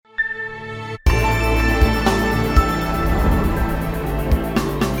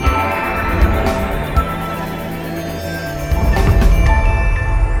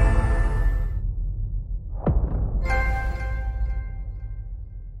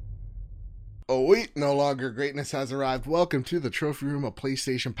Oh wait, no longer. Greatness has arrived. Welcome to the Trophy Room, a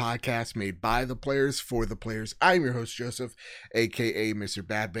PlayStation podcast made by the players for the players. I'm your host, Joseph, aka Mr.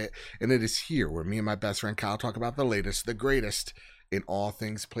 Badbit, and it is here where me and my best friend Kyle talk about the latest, the greatest in all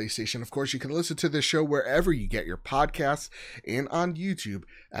things PlayStation. Of course, you can listen to this show wherever you get your podcasts and on YouTube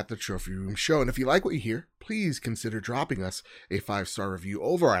at the Trophy Room Show. And if you like what you hear, please consider dropping us a 5-star review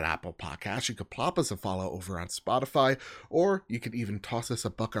over at Apple Podcasts. You could plop us a follow over on Spotify, or you could even toss us a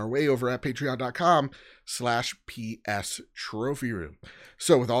buck our way over at patreon.com/PS Trophy Room.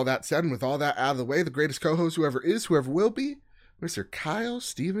 So with all that said and with all that out of the way, the greatest co-host, whoever is, whoever will be, Mr. Kyle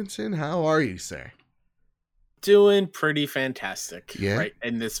Stevenson. How are you, sir? Doing pretty fantastic, yeah, right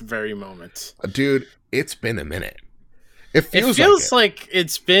in this very moment. Dude, it's been a minute. It feels like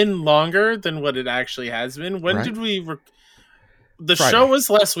it's been longer than what it actually has been. When right? did we... The Friday. show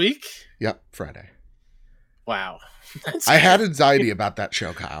was last week? Yep, Friday. Wow. I had anxiety about that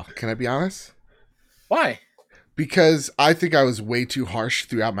show, Kyle. Can I be honest? Why? Because I think I was way too harsh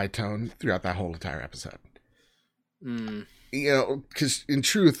throughout my tone throughout that whole entire episode. You know, because in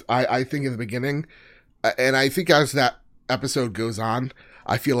truth, I think in the beginning... And I think as that episode goes on,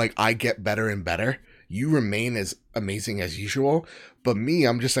 I feel like I get better and better. You remain as amazing as usual. But me,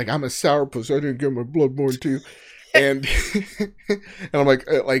 I'm just like, I'm a sourpuss. I didn't get my Bloodborne too. And and I'm like,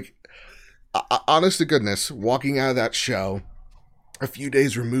 honest to goodness, walking out of that show, a few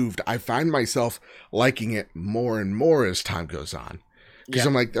days removed, I find myself liking it more and more as time goes on. Because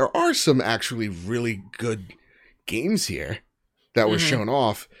I'm like, there are some actually really good games here that were shown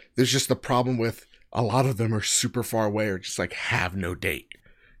off. There's just the problem with a lot of them are super far away or just like have no date,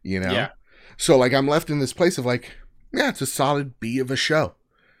 you know? Yeah. So like I'm left in this place of like, yeah, it's a solid B of a show,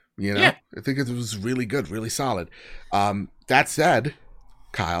 you know? Yeah. I think it was really good, really solid. That said,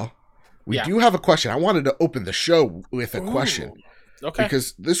 Kyle, we do have a question. I wanted to open the show with a question. Okay.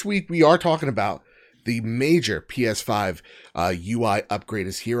 Because this week we are talking about the major PS5 UI upgrade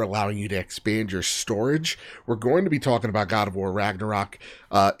is here, allowing you to expand your storage. We're going to be talking about God of War Ragnarok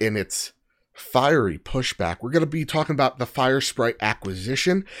in its fiery pushback. We're going to be talking about the Firesprite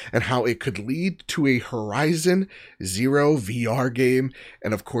acquisition and how it could lead to a Horizon Zero VR game,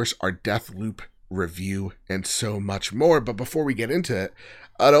 and of course our Deathloop review and so much more. But before we get into it,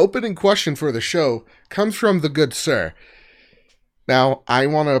 an opening question for the show comes from the good sir. Now, I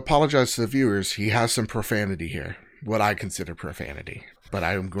want to apologize to the viewers. He has some profanity here, what I consider profanity, but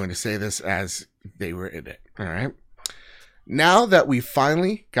I am going to say this as they were in it. All right. Now that we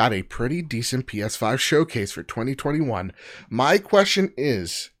finally got a pretty decent PS5 showcase for 2021, my question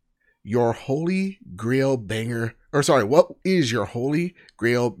is, your holy grail banger, what is your holy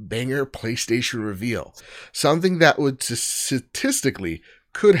grail banger PlayStation reveal? Something that would statistically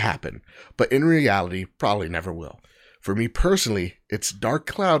could happen, but in reality probably never will. For me personally, it's Dark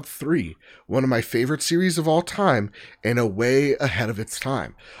Cloud 3, one of my favorite series of all time, and a way ahead of its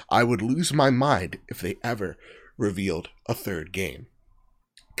time. I would lose my mind if they ever revealed a third game.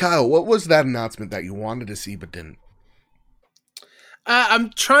 Kyle, what was that announcement that you wanted to see but didn't?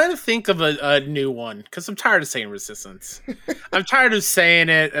 I'm trying to think of a new one because I'm tired of saying Resistance. I'm tired of saying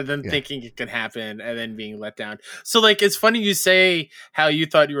it and then thinking it can happen and then being let down. So, like, it's funny you say how you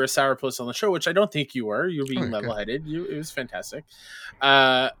thought you were a sourpuss on the show, which I don't think you were. You were being level-headed. It was fantastic.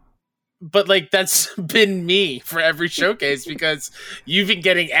 But, like, that's been me for every showcase because you've been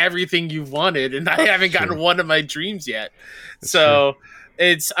getting everything you've wanted and I haven't gotten one of my dreams yet. That's so... True.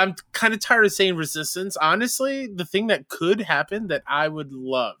 I'm kind of tired of saying Resistance. Honestly, the thing that could happen that I would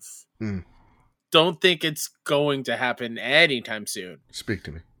love, don't think it's going to happen anytime soon. Speak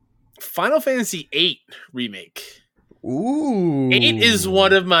to me. Final Fantasy VIII remake. Ooh. 8 is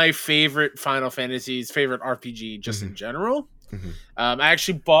one of my favorite Final Fantasies, favorite RPG just in general. I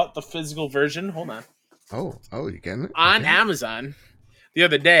actually bought the physical version. Hold on. Oh, you getting it? On Amazon the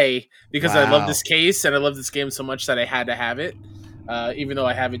other day because I love this case and I love this game so much that I had to have it. Even though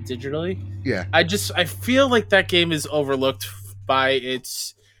I have it digitally. Yeah. I feel like that game is overlooked by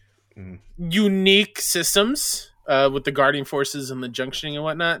its unique systems with the guarding forces and the junctioning and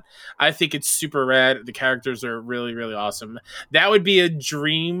whatnot. I think it's super rad. The characters are really, really awesome. That would be a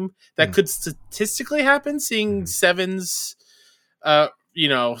dream that could statistically happen, seeing 7's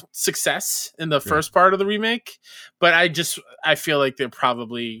success in the first part of the remake. But I feel like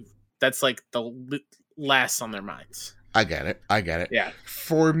that's like the last on their minds. I get it. Yeah.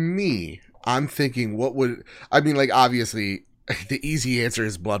 For me, I'm thinking obviously the easy answer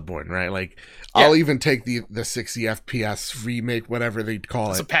is Bloodborne, right? Like I'll even take the 60 FPS remake, whatever they call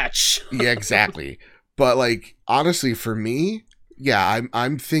it. It's a patch. Yeah, exactly. But like, honestly, for me,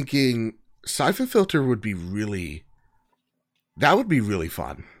 I'm thinking Siphon Filter would be really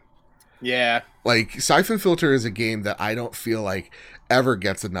fun. Yeah. Like, Siphon Filter is a game that I don't feel like ever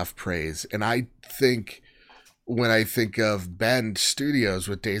gets enough praise. And I think when I think of Bend Studios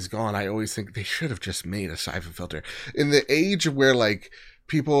with Days Gone, I always think they should have just made a Siphon Filter. In the age where, like,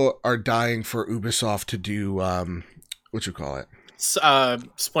 people are dying for Ubisoft to do, what you call it?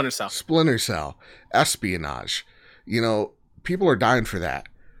 Splinter Cell. Splinter Cell. Espionage. You know, people are dying for that.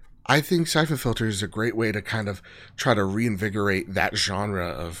 I think Siphon Filter is a great way to kind of try to reinvigorate that genre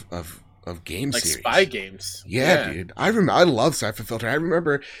of game like series. Spy games. Yeah, dude. I love Siphon Filter. I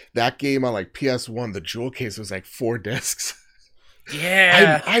remember that game on like PS1. The jewel case was like 4 discs.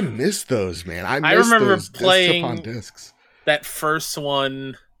 Yeah, I miss those, man. I remember those playing disc upon discs. That first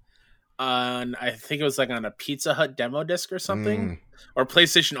one on, I think it was like on a Pizza Hut demo disc or something, or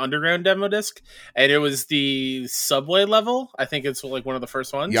PlayStation Underground demo disc, and it was the subway level. I think it's like one of the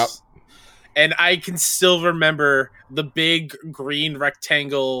first ones. Yep. And I can still remember the big green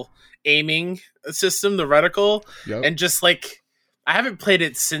rectangle aiming system, the reticle, and just like, I haven't played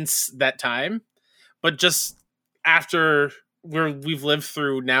it since that time, but just after we've lived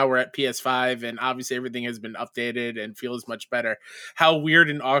through, now we're at PS5 and obviously everything has been updated and feels much better, how weird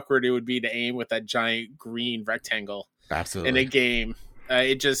and awkward it would be to aim with that giant green rectangle in a game.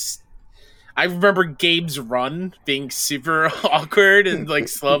 I remember Gabe's run being super awkward and like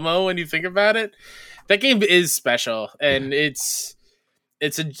slow-mo when you think about it. That game is special, and it's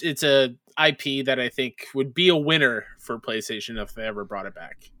a IP that I think would be a winner for PlayStation if they ever brought it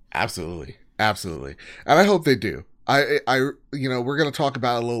back. Absolutely. And I hope they do. We're going to talk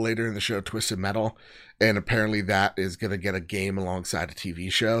about a little later in the show, Twisted Metal, and apparently that is going to get a game alongside a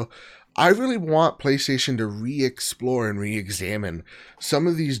TV show. I really want PlayStation to re-explore and re-examine some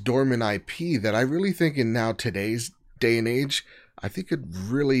of these dormant IP that I really think in now today's day and age, I think could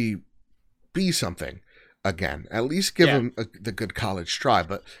really be something again. At least give them the good college try.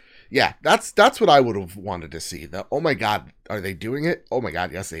 But yeah, that's what I would have wanted to see. Oh my God, are they doing it? Oh my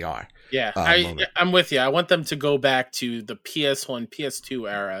God, yes they are. Yeah, I'm with you. I want them to go back to the PS1, PS2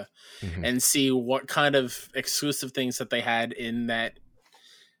 era and see what kind of exclusive things that they had in that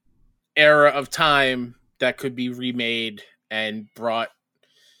era of time that could be remade and brought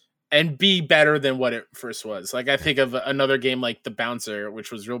and be better than what it first was. Like, I think of another game like The Bouncer,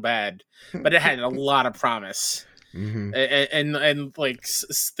 which was real bad, but it had a lot of promise. And like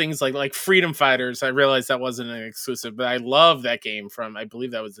things like Freedom Fighters, I realized that wasn't an exclusive, but I love that game from, I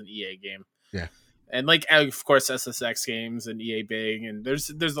believe that was an EA game. Yeah. And like, of course, SSX games and EA Big, and there's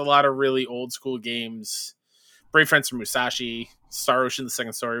a lot of really old school games. Brave Friends from Musashi, Star Ocean: The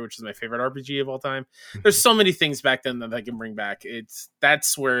Second Story, which is my favorite RPG of all time. There's so many things back then that I can bring back.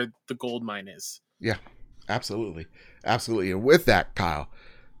 That's where the gold mine is. Yeah, absolutely. And with that, Kyle,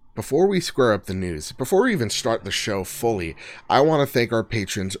 before we square up the news, before we even start the show fully, I want to thank our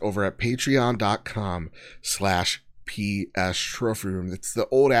patrons over at patreon.com/PS Trophy Room. It's the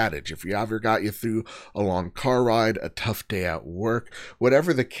old adage. If you ever got you through a long car ride, a tough day at work,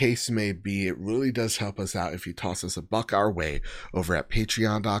 whatever the case may be, it really does help us out if you toss us $1 our way over at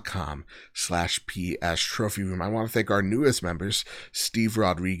patreon.com/PS Trophy Room. I want to thank our newest members, Steve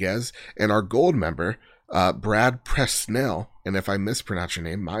Rodriguez, and our gold member, Brad Presnell. And if I mispronounce your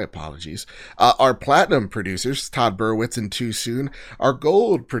name, my apologies. Our platinum producers, Todd Burwitz and Too Soon. Our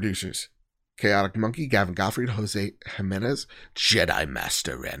gold producers, Chaotic Monkey, Gavin Gottfried, Jose Jimenez, Jedi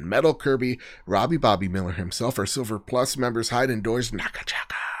Master Ren, Metal Kirby, Robbie Bobby Miller himself. Our Silver Plus members, Hide Indoors,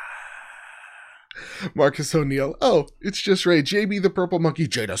 Nakachaka, Marcus O'Neill, oh, it's just Ray, JB the Purple Monkey,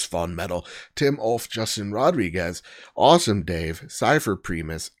 Jadus Von Metal, Tim Ulf, Justin Rodriguez, Awesome Dave, Cypher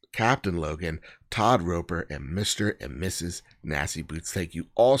Primus, Captain Logan, Todd Roper, and Mr. and Mrs. Nasty Boots. Thank you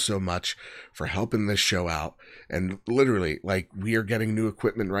all so much for helping this show out. And literally, like, we are getting new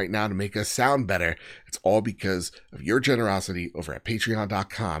equipment right now to make us sound better. It's all because of your generosity over at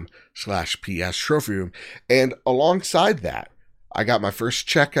patreon.com/PS Trophy Room. And alongside that, I got my first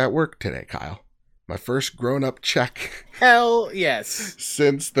check at work today, Kyle. My first grown-up check. Hell yes.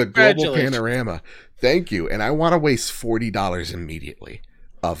 Since the Global Panorama. Thank you. And I want to waste $40 immediately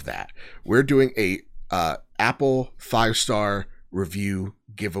of that. We're doing a Apple 5-star review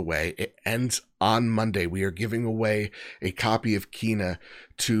giveaway. It ends on Monday. We are giving away a copy of Kena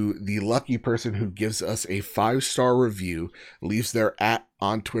to the lucky person who gives us a 5-star review, leaves their @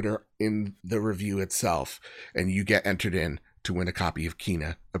 on Twitter in the review itself, and you get entered in to win a copy of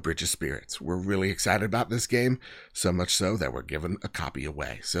Kena, A Bridge of Spirits. We're really excited about this game, so much so that we're giving a copy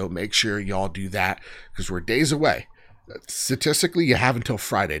away. So make sure y'all do that, because we're days away. Statistically, you have until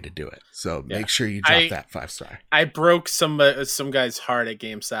Friday to do it. So make sure you drop that 5-star. I broke some guy's heart at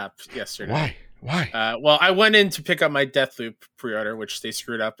GameStop yesterday. Why? Well, I went in to pick up my Deathloop pre-order, which they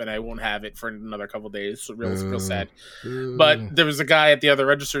screwed up, and I won't have it for another couple days. So real sad. But there was a guy at the other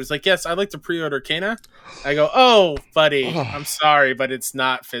register who's like, "Yes, I'd like to pre-order Kena." I go, "Oh, buddy, I'm sorry, but it's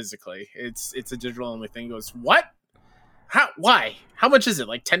not physically. It's a digital only thing." He goes, "What? How? Why? How much is it?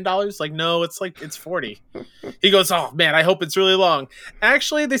 Like $10?" Like, no, it's $40. He goes, "Oh man, I hope it's really long."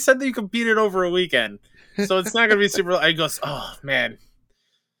 Actually, they said that you could beat it over a weekend, so it's not gonna be super. I goes, "Oh man.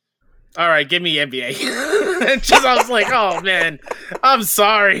 All right, give me NBA." I was like, "Oh man, I'm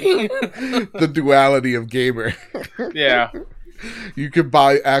sorry." The duality of gamer. Yeah, you could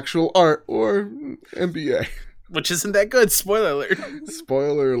buy actual art or NBA, which isn't that good. Spoiler alert.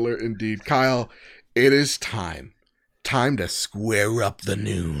 Spoiler alert, indeed. Kyle, it is time to square up the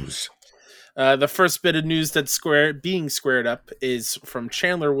news. The first bit of news that's being squared up is from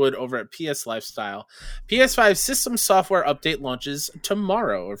Chandler Wood over at PS Lifestyle. PS5 system software update launches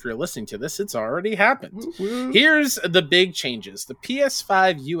tomorrow. If you're listening to this, it's already happened. Here's the big changes. The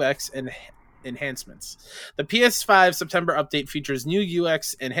PS5 UX and enhancements. The PS5 September update features new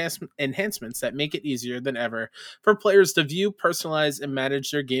UX enhancements that make it easier than ever for players to view, personalize, and manage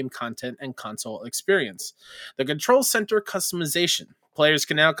their game content and console experience. The Control Center customization. Players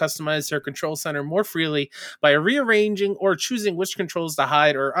can now customize their control center more freely by rearranging or choosing which controls to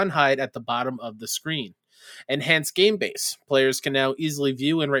hide or unhide at the bottom of the screen. Enhanced Gamebase. Players can now easily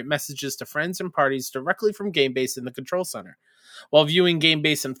view and write messages to friends and parties directly from Gamebase in the control center. While viewing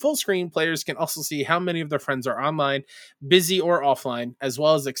Gamebase in full screen, players can also see how many of their friends are online, busy or offline, as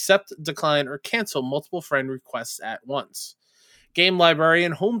well as accept, decline, or cancel multiple friend requests at once. Game library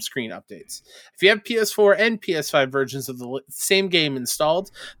and home screen updates. If you have PS4 and PS5 versions of the same game installed,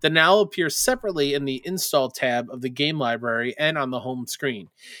 they now appear separately in the Install tab of the game library and on the home screen.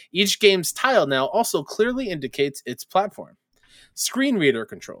 Each game's tile now also clearly indicates its platform. Screen reader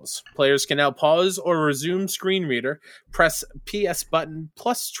controls. Players can now pause or resume screen reader, press PS button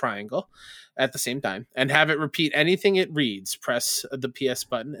plus triangle at the same time, and have it repeat anything it reads. Press the PS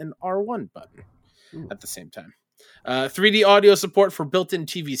button and R1 button at the same time. 3D audio support for built-in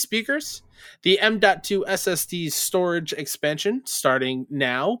TV speakers. The M.2 SSD storage expansion starting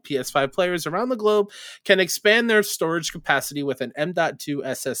now. PS5 players around the globe can expand their storage capacity with an M.2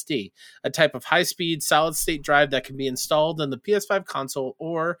 SSD, a type of high-speed solid-state drive that can be installed in the PS5 console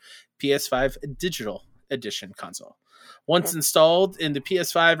or PS5 Digital Edition console. Once installed in the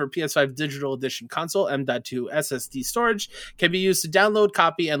PS5 or PS5 Digital Edition console, M.2 SSD storage can be used to download,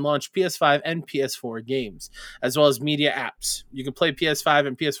 copy, and launch PS5 and PS4 games, as well as media apps. You can play PS5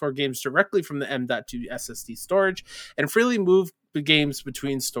 and PS4 games directly from the M.2 SSD storage and freely move the games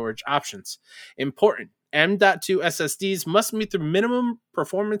between storage options. Important. M.2 SSDs must meet the minimum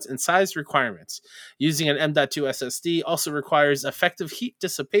performance and size requirements. Using an M.2 SSD also requires effective heat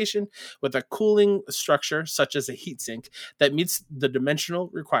dissipation with a cooling structure, such as a heatsink, that meets the dimensional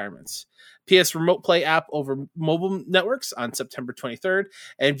requirements. PS Remote Play app over mobile networks on September 23rd,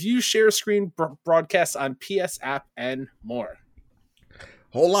 and view share screen broadcasts on PS app and more.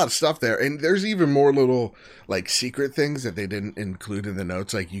 Whole lot of stuff there, and there's even more little like secret things that they didn't include in the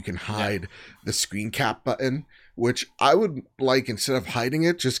notes. Like you can hide the screen cap button, which I would like, instead of hiding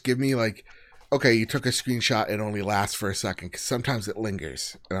it, just give me like, okay, you took a screenshot, it only lasts for a second, because sometimes it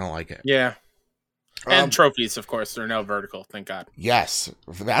lingers and I don't like it. Yeah. And trophies, of course, they're now vertical. Thank God. Yes,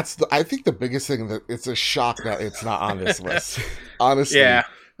 I think the biggest thing, that it's a shock that it's not on this list. Honestly. Yeah.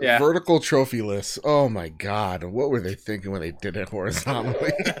 Vertical trophy lists. Oh my God. What were they thinking when they did it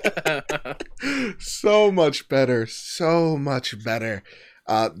horizontally? So much better. So much better.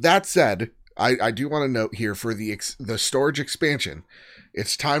 That said, I do want to note here for the storage expansion,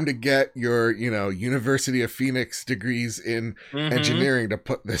 it's time to get your, University of Phoenix degrees in engineering to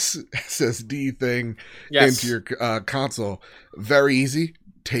put this SSD thing into your console. Very easy.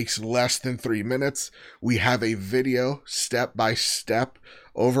 Takes less than 3 minutes. We have a video step by step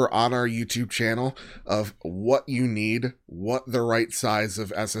over on our YouTube channel of what you need, what the right size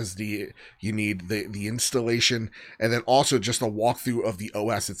of SSD you need, the installation, and then also just a walkthrough of the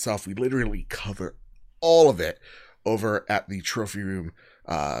OS itself. We literally cover all of it over at the Trophy Room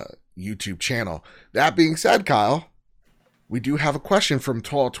YouTube channel. That being said, Kyle, we do have a question from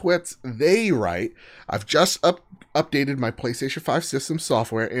Tall Twits. They write, I've just updated my PlayStation 5 system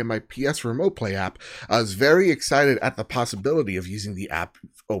software and my PS Remote Play app. I was very excited at the possibility of using the app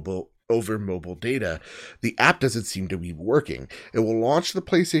over mobile data. The app doesn't seem to be working. It will launch the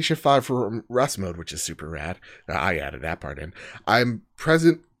PlayStation 5 for rest mode, which is super rad. I added that part in. I'm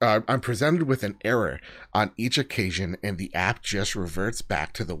presented with an error on each occasion, and the app just reverts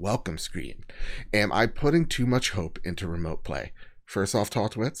back to the welcome screen. Am I putting too much hope into Remote Play? First off, Tall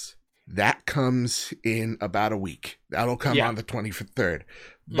Twits, That comes in about a week. That'll come on the 23rd.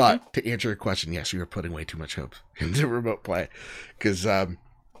 But to answer your question, yes, you were putting way too much hope into remote play, because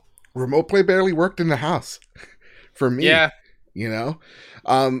remote play barely worked in the house for me. Yeah. You know,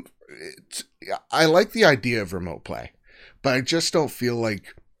 I like the idea of remote play, but I just don't feel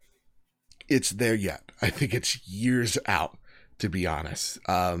like it's there yet. I think it's years out, to be honest.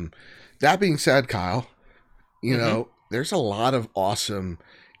 That being said, Kyle, you know, there's a lot of awesome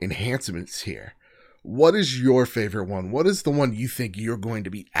enhancements here. What is your favorite one? What is the one you think you're going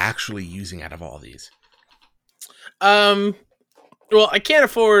to be actually using out of all these? Well, I can't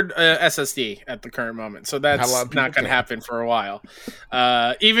afford a SSD at the current moment, so that's not going to happen for a while.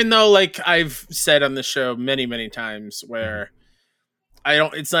 Even though, like I've said on the show many, many times, where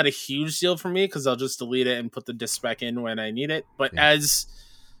it's not a huge deal for me because I'll just delete it and put the disc back in when I need it. But as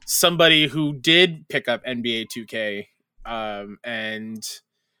somebody who did pick up NBA 2K, and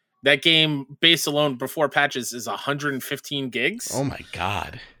that game base alone before patches is 115 gigs. Oh my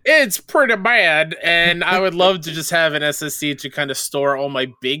God. It's pretty bad. And I would love to just have an SSD to kind of store all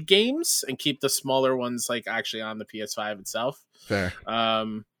my big games and keep the smaller ones like actually on the PS5 itself. Fair.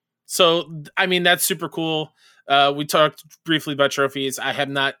 So, I mean, that's super cool. We talked briefly about trophies. I have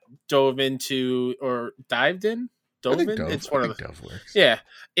not dove into or dived in. It's one of the Dove works. Yeah,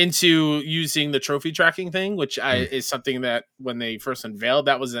 into using the trophy tracking thing, which is something that when they first unveiled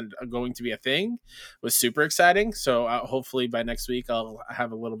that wasn't going to be a thing, was super exciting. So hopefully by next week I'll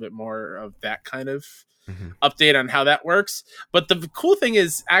have a little bit more of that kind of update on how that works. But the cool thing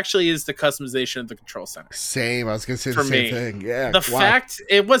is the customization of the control center. Same. I was going to say the same thing. Yeah. The fact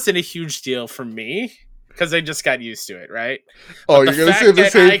it wasn't a huge deal for me, because I just got used to it, right? Oh, you're going to say the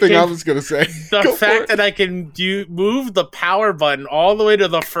same thing I was going to say. The fact that I can move the power button all the way to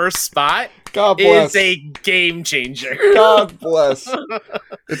the first spot is a game changer. God bless.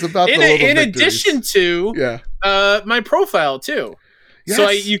 It's about the little in addition to my profile, too. Yes. So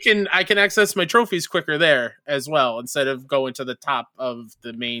I can access my trophies quicker there as well, instead of going to the top of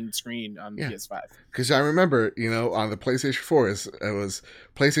the main screen on the PS5. Because I remember, on the PlayStation 4, it was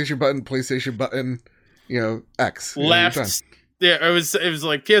PlayStation button, X. Left. Yeah, it was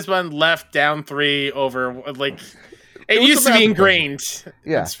like PS button, left, down 3, over, like... It used to be ingrained.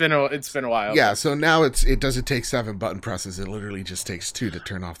 Yeah. It's been a while. Yeah, so now it doesn't take 7 button presses. It literally just takes 2 to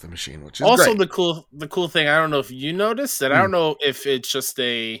turn off the machine, which is also great. the cool thing, I don't know if you noticed, and I don't know if it's just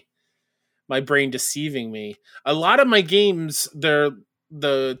my brain deceiving me. A lot of my games,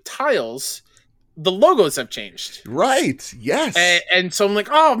 the tiles, the logos have changed. Right. Yes. And so I'm like,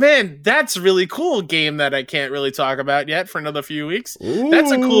 oh man, that's really cool game that I can't really talk about yet for another few weeks. Ooh,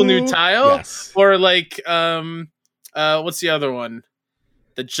 that's a cool new tile. Yes. Or like, what's the other one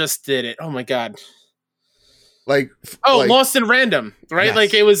that just did it? Oh my God. Lost in Random, right? Yes.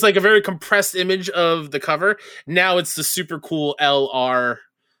 Like it was like a very compressed image of the cover. Now it's the super cool LR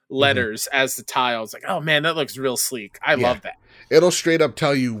letters as the tiles. Like, oh man, that looks real sleek. I love that. It'll straight up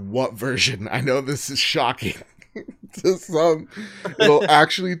tell you what version. I know this is shocking to some. It'll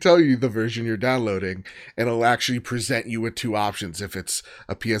actually tell you the version you're downloading, and it'll actually present you with 2 options. If it's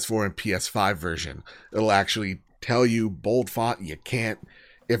a PS4 and PS5 version, it'll actually tell you bold font. You can't.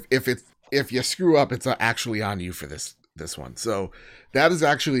 If you screw up, it's actually on you for this one. So that is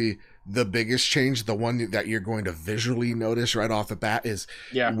actually the biggest change. The one that you're going to visually notice right off the bat is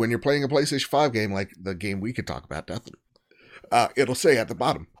when you're playing a PlayStation 5 game, like the game we could talk about, Deathloop. It'll say at the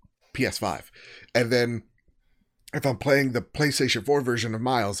bottom, PS5. And then if I'm playing the PlayStation 4 version of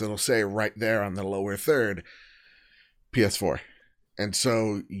Miles, it'll say right there on the lower third, PS4. And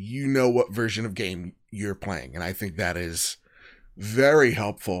so you know what version of game you're playing. And I think that is very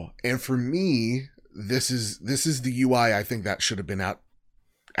helpful. And for me, this is the UI I think that should have been out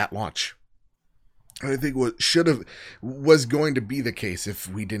at launch. And I think what was going to be the case if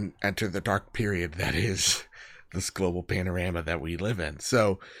we didn't enter the dark period that is this global panorama that we live in.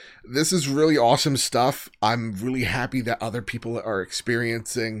 So this is really awesome stuff. I'm really happy that other people are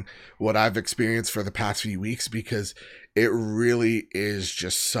experiencing what I've experienced for the past few weeks, because it really is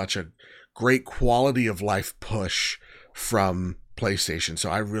just such a great quality of life push from PlayStation. So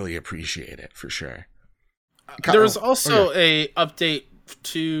I really appreciate it for sure. There was also a update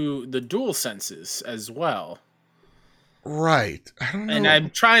to the DualSenses as well. Right. I don't know. And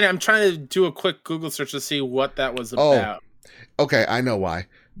I'm trying to do a quick Google search to see what that was about. Okay, I know why.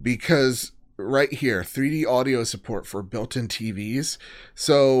 Because right here, 3D audio support for built-in TVs.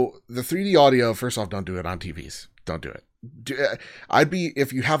 So the 3D audio, first off, don't do it on TVs. Don't do it.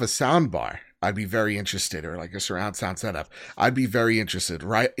 If you have a sound bar, I'd be very interested, or like a surround sound setup, I'd be very interested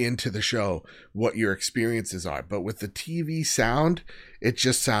right into the show what your experiences are. But with the TV sound, it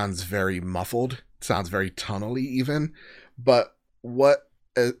just sounds very muffled, sounds very tunnely even. But what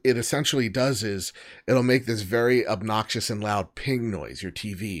it essentially does is it'll make this very obnoxious and loud ping noise, your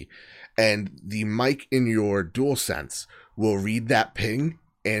TV, and the mic in your DualSense will read that ping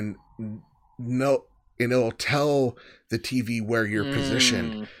and know, and it'll tell the TV where you're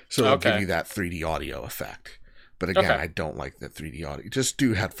positioned, so it'll give you that 3D audio effect. But again, I don't like the 3D audio. Just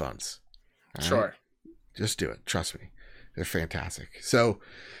do headphones. Sure. Right? Just do it. Trust me. They're fantastic. So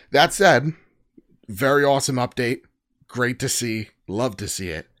that said, very awesome update. Great to see. Love to see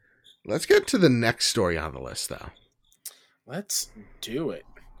it. Let's get to the next story on the list, though. Let's do it.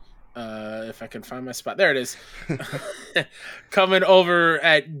 If I can find my spot. There it is. Coming over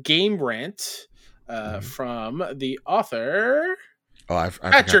at Game Rant from the author...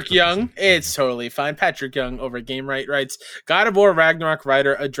 Patrick Young. It's totally fine. Patrick Young over at Game Rant writes, God of War Ragnarok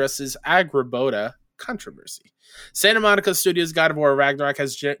writer addresses Agrabota controversy. Santa Monica Studios' God of War Ragnarok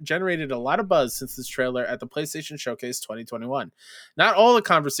has generated a lot of buzz since this trailer at the PlayStation Showcase 2021. Not all the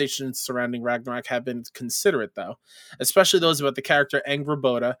conversations surrounding Ragnarok have been considerate, though, especially those about the character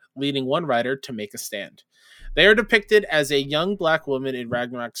Angrboda leading one writer to make a stand. They are depicted as a young black woman in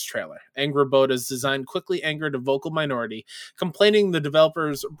Ragnarok's trailer. Angrboda's design quickly angered a vocal minority, complaining the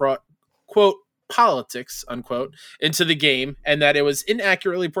developers brought, quote, politics, unquote, into the game, and that it was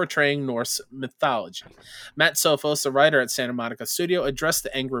inaccurately portraying Norse mythology. Matt Sophos, a writer at Santa Monica Studio, addressed the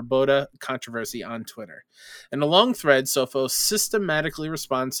Angrboda controversy on Twitter. In a long thread, Sophos systematically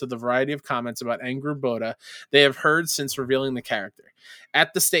responds to the variety of comments about Angrboda they have heard since revealing the character.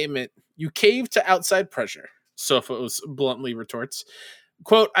 At the statement, "You cave to outside pressure," Sophos bluntly retorts.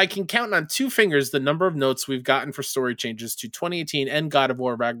 Quote, I can count on two fingers the number of notes we've gotten for story changes to 2018 and God of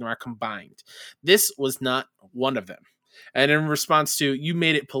War Ragnarok combined. This was not one of them. And in response to, you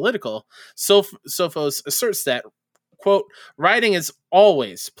made it political, Sophos asserts that, quote, writing is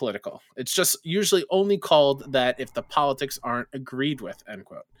always political. It's just usually only called that if the politics aren't agreed with, end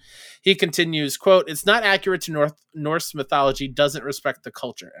quote. He continues, quote, it's not accurate to Norse mythology, doesn't respect the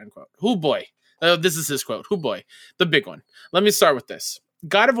culture, end quote. Hoo boy. This is his quote. Hoo boy. The big one. Let me start with this.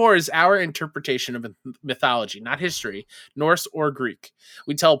 God of War is our interpretation of mythology, not history, Norse or Greek.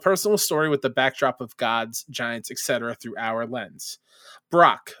 We tell a personal story with the backdrop of gods, giants, etc. through our lens.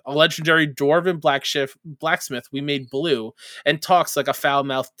 Brock, a legendary dwarven blacksmith we made blue and talks like a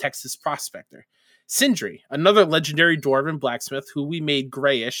foul-mouthed Texas prospector. Sindri, another legendary dwarven blacksmith who we made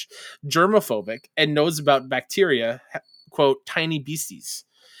grayish, germophobic, and knows about bacteria, quote, tiny beasties.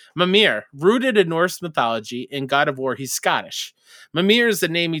 Mimir, rooted in Norse mythology, in God of War, he's Scottish. Mimir is the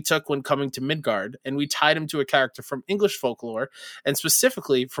name he took when coming to Midgard, and we tied him to a character from English folklore, and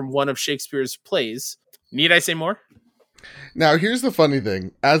specifically from one of Shakespeare's plays. Need I say more? Now, here's the funny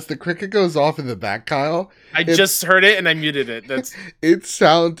thing. As the cricket goes off in the back, Kyle... I just heard it, and I muted it. That's It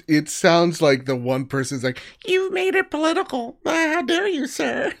sounds like the one person's like, you've made it political. How dare you,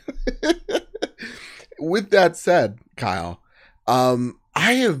 sir? With that said, Kyle,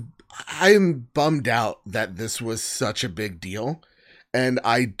 I am bummed out that this was such a big deal. And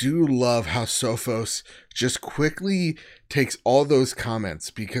I do love how Sophos just quickly takes all those comments,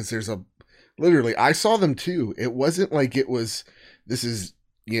 because there's literally, I saw them too. It wasn't like this is,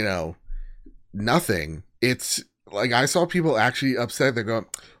 nothing. It's like, I saw people actually upset. They're going,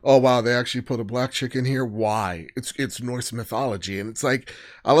 oh wow, they actually put a black chick in here. Why? It's Norse mythology. And it's like,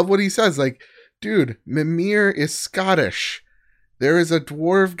 I love what he says. Like, dude, Mimir is Scottish. There is a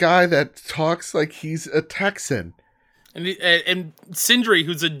dwarf guy that talks like he's a Texan. And Sindri,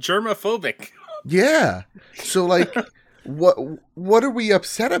 who's a germophobic. Yeah. So, like, what are we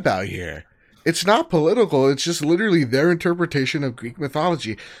upset about here? It's not political. It's just literally their interpretation of Greek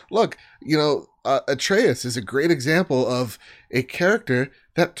mythology. Look, Atreus is a great example of a character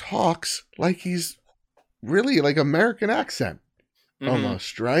that talks like he's really like American accent,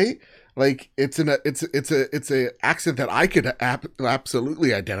 almost, right? Like it's a accent that I could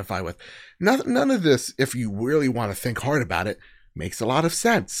absolutely identify with. None of this, if you really want to think hard about it, makes a lot of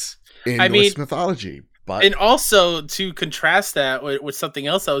sense in Norse mythology. But and also to contrast that with something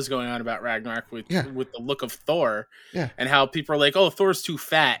else that was going on about Ragnarok with the look of Thor, and how people are like, "Oh, Thor's too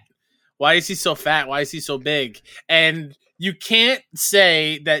fat. Why is he so fat? Why is he so big?" And you can't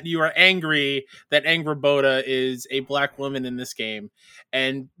say that you are angry that Angrboda is a black woman in this game,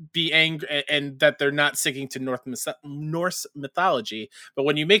 and be angry, and that they're not sticking to Norse mythology. But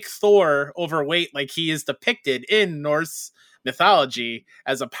when you make Thor overweight, like he is depicted in Norse mythology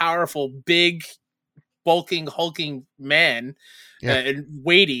as a powerful, big, bulking, hulking man, and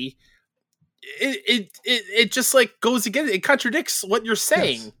weighty, it just like goes against, it contradicts what you're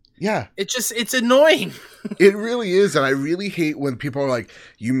saying. Yes. Yeah. It's annoying. It really is. And I really hate when people are like,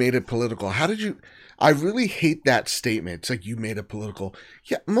 you made it political. How did you? I really hate that statement. It's like, you made it political.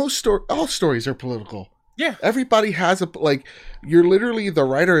 Yeah, all stories are political. Yeah. Everybody has you're literally, the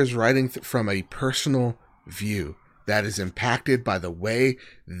writer is writing from a personal view that is impacted by the way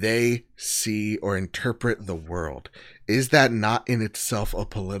they see or interpret the world. Is that not in itself a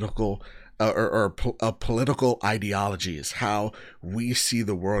political a political ideology? Is how we see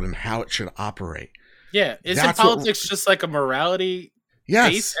the world and how it should operate. Yeah. Isn't politics just like a morality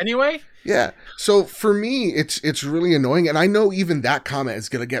base anyway? Yeah. So for me, it's really annoying. And I know even that comment is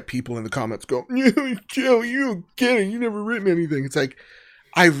going to get people in the comments go, Joe, you don't get it. You never written anything. It's like,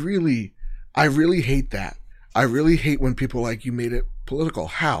 I really hate that. I really hate when people like, you made it political.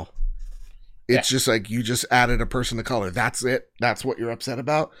 How? It's just like, you just added a person of color. That's it. That's what you're upset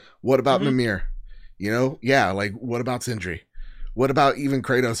about. What about Mimir? You know? Yeah. Like, what about Sindri? What about even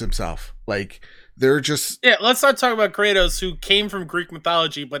Kratos himself? Like, they're just... Yeah, let's not talk about Kratos, who came from Greek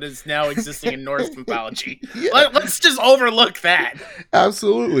mythology, but is now existing in Norse mythology. Yeah. Let's just overlook that.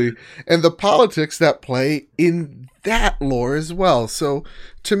 Absolutely. And the politics that play in that lore as well. So,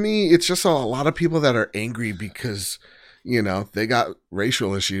 to me, it's just a lot of people that are angry because, you know, they got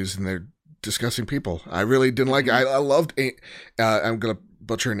racial issues and they're discussing people. I really didn't like it. I loved... I'm going to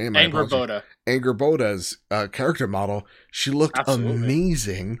butcher her name. Angrboda. Angrboda's character model. She looked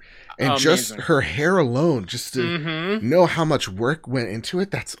amazing. And just her hair alone, just to know how much work went into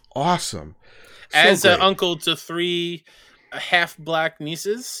it, that's awesome. As an uncle to 3 half-black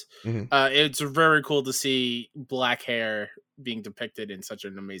nieces, it's very cool to see black hair being depicted in such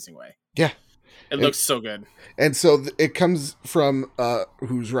an amazing way. Yeah. It looks so good. And so it comes from,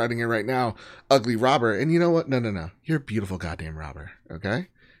 who's writing it right now, Ugly Robber. And you know what? No. You're a beautiful goddamn robber, okay?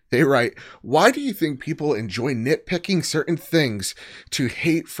 They write, why do you think people enjoy nitpicking certain things to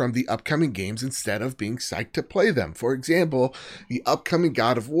hate from the upcoming games instead of being psyched to play them? For example, the upcoming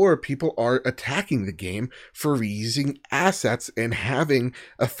God of War, people are attacking the game for reusing assets and having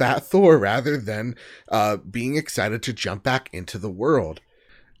a fat Thor rather than being excited to jump back into the world.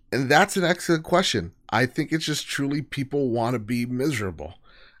 And that's an excellent question. I think it's just truly people want to be miserable.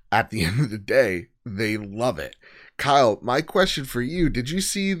 At the end of the day, they love it. Kyle, my question for you, did you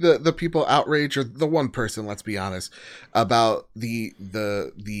see the people outrage, or the one person, let's be honest, about the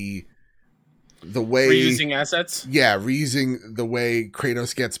way reusing assets? Yeah, reusing the way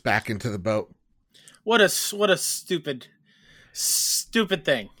Kratos gets back into the boat. What a stupid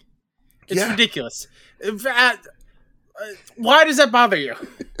thing. It's ridiculous. Why does that bother you?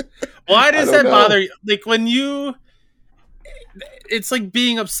 Why does that bother you? Like, when you... It's like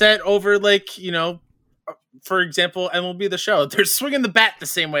being upset over, like, you know, for example, MLB The Show. They're swinging the bat the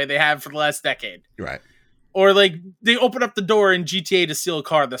same way they have for the last decade. Right. Or, like, they open up the door in GTA to steal a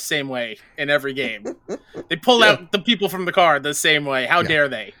car the same way in every game. They pull out the people from the car the same way. How dare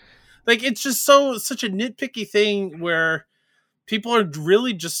they? Like, it's just such a nitpicky thing where people are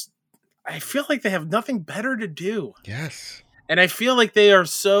really just... I feel like they have nothing better to do. Yes. And I feel like they are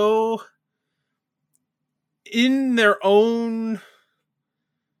so in their own...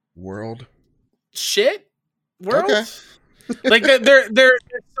 world. Okay. Like they're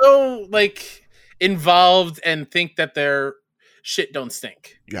so like involved and think that their shit don't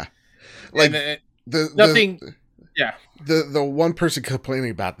stink. Yeah. Like nothing. The one person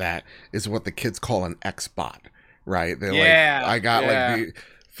complaining about that is what the kids call an X-bot, right? They're like, I got like the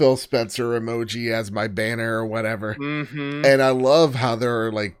Phil Spencer emoji as my banner or whatever. Mm-hmm. And I love how there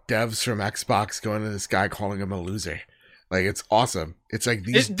are like devs from Xbox going to this guy calling him a loser. Like, it's awesome. It's like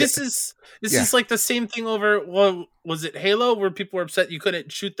these. This is like the same thing over. Well, was it Halo where people were upset you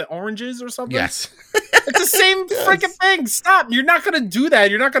couldn't shoot the oranges or something? Yes, it's the same freaking thing. Stop! You're not gonna do that.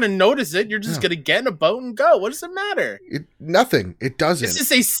 You're not gonna notice it. You're just gonna get in a boat and go. What does it matter? Nothing. It doesn't. This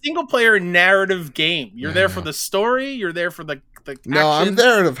is a single player narrative game. You're there for the story. You're there for the no, action. I'm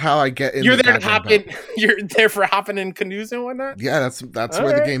there of how I get in. You're there to hop in. You're there for hopping in canoes and whatnot. Yeah, that's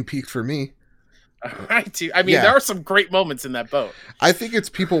where the game peaked for me. Right, too. I mean, there are some great moments in that boat. I think it's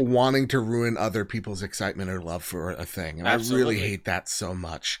people wanting to ruin other people's excitement or love for a thing, and Absolutely. I really hate that so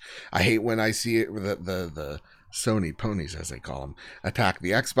much. I hate when I see it with the Sony ponies, as they call them, attack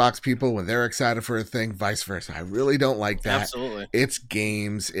the Xbox people when they're excited for a thing, vice versa. I really don't like that. Absolutely. It's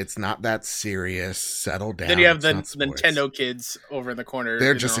games. It's not that serious. Settle down. Then you have the Nintendo kids over in the corner.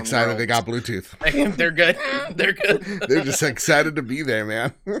 They're just excited they got Bluetooth. They're good. They're good. They're just excited to be there,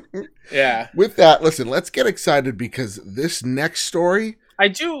 man. Yeah. With that, listen, let's get excited because this next story... I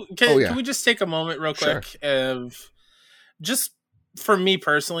do... Can we just take a moment real quick of just for me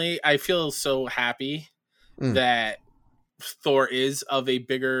personally, I feel so happy that Thor is of a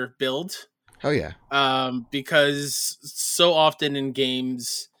bigger build. Oh yeah. Because so often in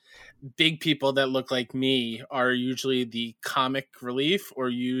games, big people that look like me are usually the comic relief or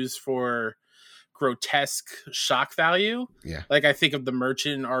used for grotesque shock value. Yeah. Like I think of the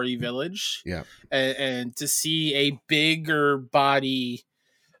Merchant in RE Village. Yeah. And to see a bigger body,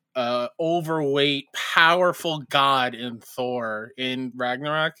 overweight, powerful god in Thor in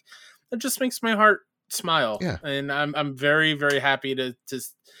Ragnarok, it just makes my heart smile. Yeah. And I'm very, very happy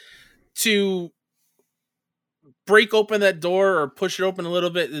to break open that door or push it open a little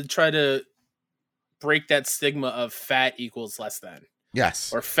bit and try to break that stigma of fat equals less than.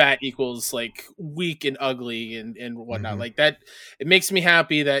 Yes. Or fat equals like weak and ugly and whatnot. Like that, it makes me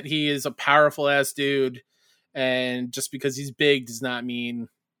happy that he is a powerful ass dude. And just because he's big does not mean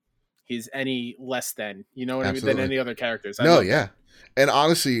he's any less than, you know what I mean, than any other characters. No, yeah. And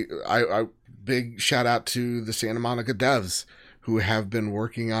honestly, I big shout out to the Santa Monica devs who have been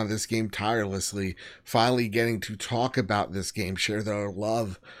working on this game tirelessly, finally getting to talk about this game, share their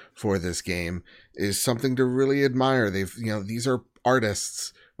love for this game is something to really admire. They've, these are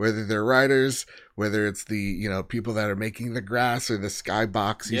artists, whether they're writers, whether it's the, people that are making the grass or the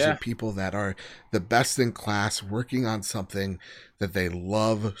skybox. These are people that are the best in class working on something that they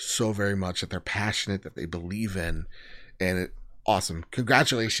love so very much, that they're passionate, that they believe in. And awesome.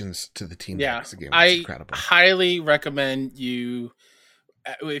 Congratulations to the team. Yeah, the game. I incredible. Highly recommend you,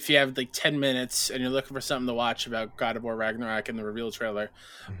 if you have like 10 minutes and you're looking for something to watch about God of War Ragnarok and the reveal trailer,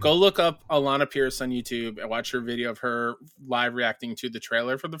 go look up Alana Pierce on YouTube and watch her video of her live reacting to the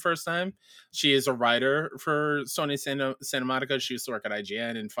trailer for the first time. She is a writer for Sony Santa Monica. She used to work at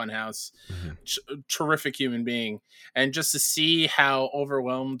IGN and Funhouse. Terrific human being. And just to see how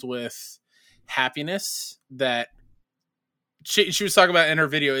overwhelmed with happiness that she was talking about in her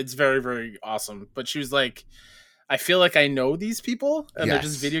video, it's very, very awesome. But she was like, I feel like I know these people and they're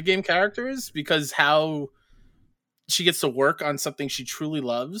just video game characters, because how she gets to work on something she truly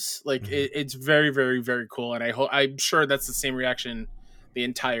loves. Like it's very, very, very cool. And I'm sure that's the same reaction the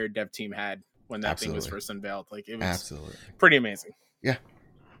entire dev team had when that thing was first unveiled. Like it was pretty amazing. Yeah.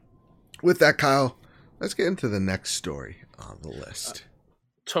 With that, Kyle, let's get into the next story on the list.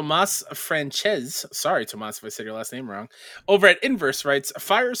 Tomas Frances, sorry, Tomas, if I said your last name wrong, over at Inverse writes,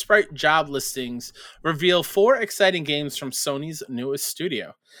 Firesprite job listings reveal 4 exciting games from Sony's newest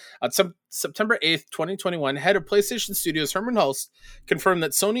studio. On September 8th, 2021, head of PlayStation Studios Herman Hulst confirmed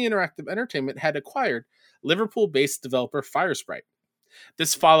that Sony Interactive Entertainment had acquired Liverpool-based developer Firesprite.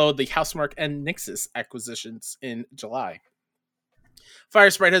 This followed the Housemarque and Nixxes acquisitions in July.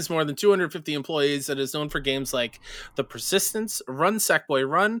 Firesprite has more than 250 employees and is known for games like The Persistence, Run Sackboy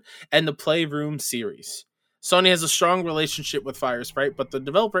Run, and the Playroom series. Sony has a strong relationship with Firesprite, but the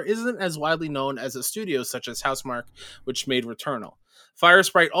developer isn't as widely known as a studio such as Housemarque, which made Returnal.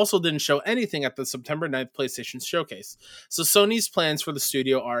 Firesprite also didn't show anything at the September 9th PlayStation Showcase, so Sony's plans for the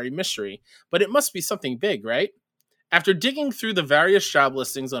studio are a mystery, but it must be something big, right? After digging through the various job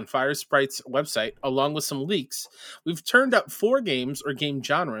listings on Firesprite's website, along with some leaks, we've turned up 4 games or game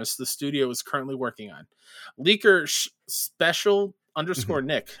genres the studio is currently working on. Leaker Special _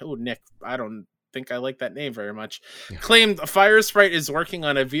 Nick. Oh, Nick, I don't think I like that name very much. Yeah. Claimed Firesprite is working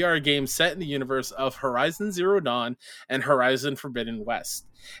on a VR game set in the universe of Horizon Zero Dawn and Horizon Forbidden West.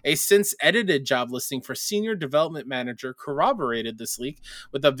 A since-edited job listing for Senior Development Manager corroborated this leak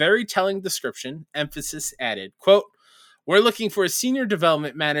with a very telling description, emphasis added. Quote, we're looking for a senior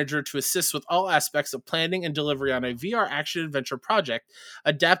development manager to assist with all aspects of planning and delivery on a VR action-adventure project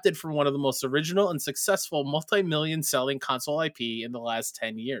adapted from one of the most original and successful multi-million selling console IP in the last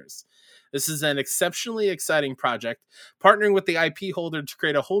 10 years. This is an exceptionally exciting project, partnering with the IP holder to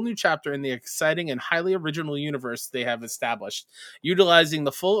create a whole new chapter in the exciting and highly original universe they have established, utilizing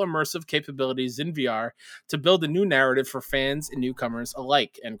the full immersive capabilities in VR to build a new narrative for fans and newcomers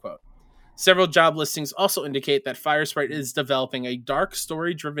alike, end quote. Several job listings also indicate that Firesprite is developing a dark,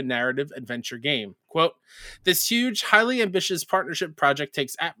 story-driven narrative adventure game. Quote, this huge, highly ambitious partnership project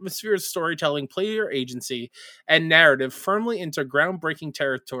takes atmosphere, storytelling, player agency, and narrative firmly into groundbreaking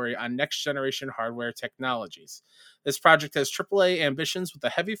territory on next-generation hardware technologies. This project has AAA ambitions with a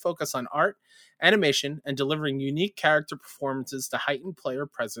heavy focus on art, animation, and delivering unique character performances to heighten player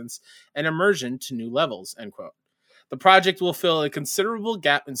presence and immersion to new levels, end quote. The project will fill a considerable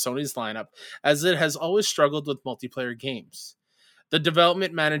gap in Sony's lineup, as it has always struggled with multiplayer games. The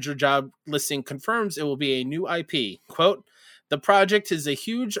development manager job listing confirms it will be a new IP. Quote, The project is a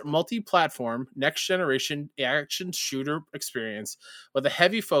huge multi-platform, next-generation action shooter experience with a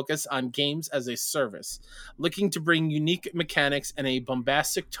heavy focus on games as a service, looking to bring unique mechanics and a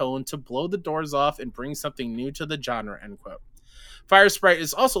bombastic tone to blow the doors off and bring something new to the genre, end quote. Firesprite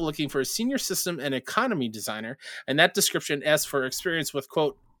is also looking for a senior system and economy designer, and that description asks for experience with,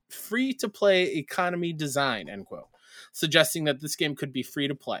 quote, free-to-play economy design, end quote, suggesting that this game could be free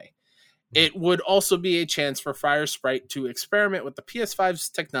to play. It would also be a chance for Firesprite to experiment with the PS5's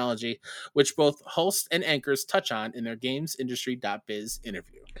technology, which both Hulst and Anchors touch on in their GamesIndustry.biz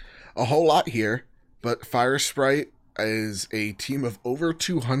interview. A whole lot here, but Firesprite is a team of over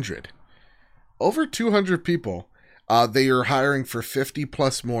 200. Over 200 people. They are hiring for 50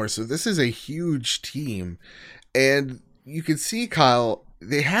 plus more, so this is a huge team. And you can see, Kyle,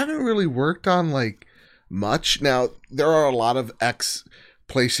 they haven't really worked on like much. Now, there are a lot of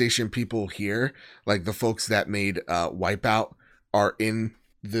ex-PlayStation people here, like the folks that made Wipeout are in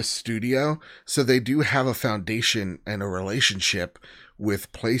this studio, so they do have a foundation and a relationship with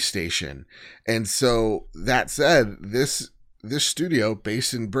PlayStation. And so that said, this studio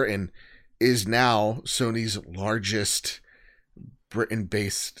based in Britain is now Sony's largest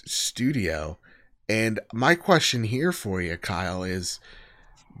Britain-based studio. And my question here for you, Kyle, is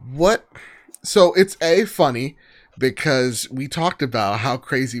so it's funny because we talked about how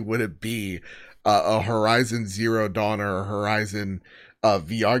crazy would it be a Horizon Zero Dawn or a Horizon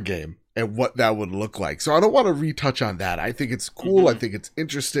VR game and what that would look like. So I don't want to retouch on that. I think it's cool. I think it's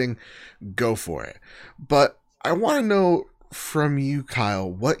interesting. Go for it. But I want to know from you,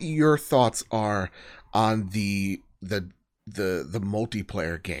 Kyle, what your thoughts are on the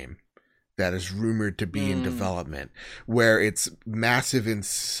multiplayer game that is rumored to be in development, where it's massive in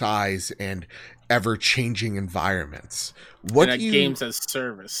size and ever-changing environments. Games as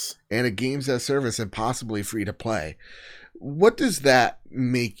service. And a games as service and possibly free to play. What does that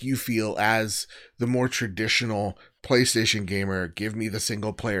make you feel as the more traditional PlayStation gamer? Give me the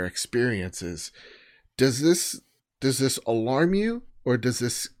single player experiences. Does this alarm you, or does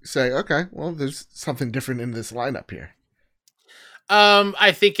this say, okay, well, there's something different in this lineup here?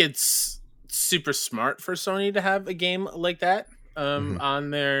 I think it's super smart for Sony to have a game like that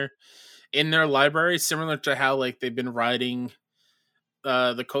in their library, similar to how like they've been riding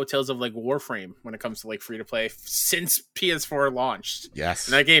the coattails of like Warframe when it comes to like free to play since PS4 launched. Yes,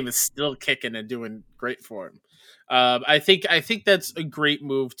 and that game is still kicking and doing great for them. I think that's a great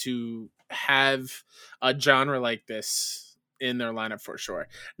move to have a genre like this in their lineup for sure.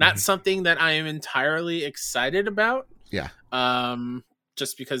 Not something that I am entirely excited about. Yeah.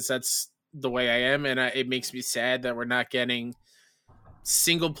 Just because that's the way I am, and it makes me sad that we're not getting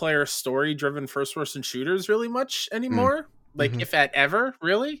single player story driven first person shooters really much anymore. Like if at ever,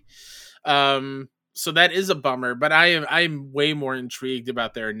 really. So that is a bummer, but I'm way more intrigued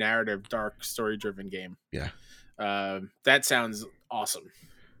about their narrative dark story driven game. Yeah. That sounds awesome.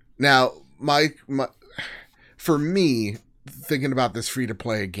 Now, my for me, thinking about this free to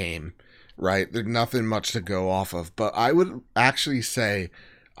play game, right? There's nothing much to go off of, but I would actually say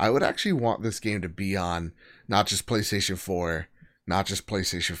I would actually want this game to be on not just PlayStation 4, not just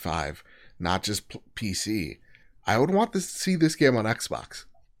PlayStation 5, not just PC. I would want to see this game on Xbox.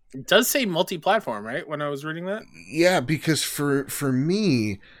 It does say multi-platform, right? When I was reading that? Yeah, because for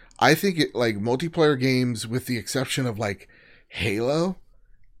me, I think it like multiplayer games, with the exception of like Halo,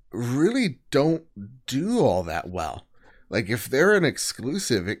 really don't do all that well. Like if they're an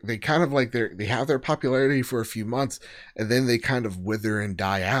exclusive, they kind of like they have their popularity for a few months and then they kind of wither and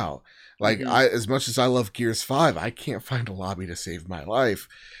die out. Like as much as I love Gears 5, I can't find a lobby to save my life.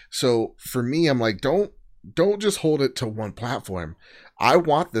 So for me, I'm like, don't just hold it to one platform. I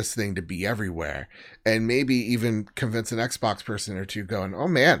want this thing to be everywhere, and maybe even convince an Xbox person or two going, oh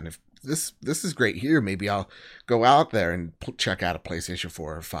man, if this is great here, maybe I'll go out there and check out a PlayStation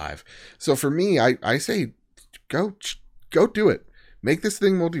 4 or 5. So for me, I say go do it. Make this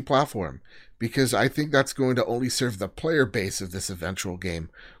thing multi-platform, because I think that's going to only serve the player base of this eventual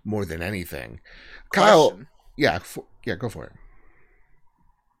game more than anything. Kyle, yeah, go for it.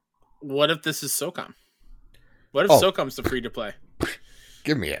 What if this is SOCOM? What if SOCOM's the free to play?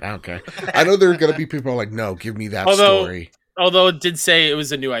 Give me it. I don't care. I know there are going to be people like, no, give me that story. Although it did say it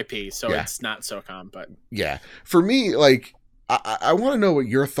was a new IP, so it's not SOCOM. But yeah, for me, like, I want to know what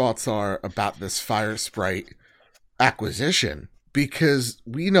your thoughts are about this Firesprite acquisition, because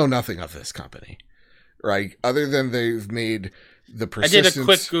we know nothing of this company, right? Other than they've made the Persistence. I did a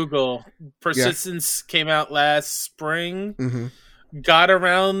quick Google. Persistence came out last spring. Got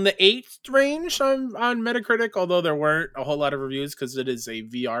around the 8th range on Metacritic, although there weren't a whole lot of reviews because it is a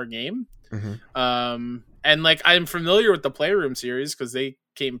VR game. And like I'm familiar with the Playroom series because they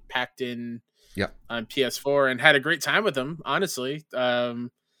came packed in Yep. on PS4 and had a great time with them, honestly. But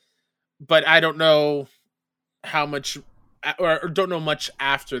I don't know how much or don't know much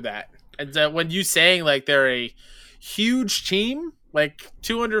after that. And when you saying like they're a huge team, like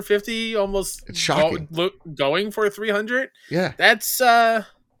 250 almost It's shocking. Going for 300. Yeah. That's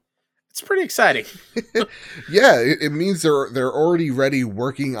it's pretty exciting. Yeah, it means they're already ready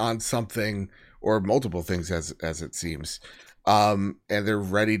working on something or multiple things as it seems. And they're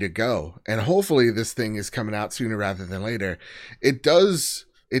ready to go. And hopefully this thing is coming out sooner rather than later. It does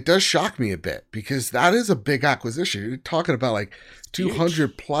shock me a bit because that is a big acquisition. You're talking about like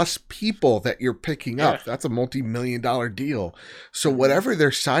 200 plus people that you're picking up. That's a multi-million-dollar deal. So whatever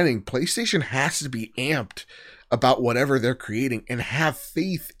they're signing, PlayStation has to be amped about whatever they're creating and have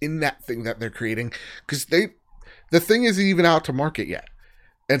faith in that thing that they're creating because the thing isn't even out to market yet.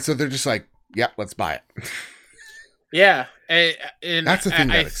 And so they're just like, yeah, let's buy it. Yeah. And that's the thing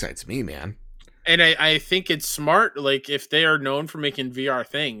that excites me, man. And I think it's smart, like, if they are known for making VR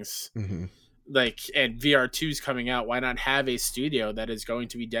things, like, and VR 2 is coming out, why not have a studio that is going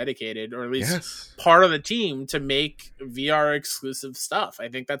to be dedicated, or at least part of the team, to make VR exclusive stuff? I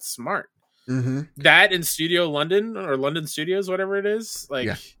think that's smart. That in Studio London, or London Studios, whatever it is, like,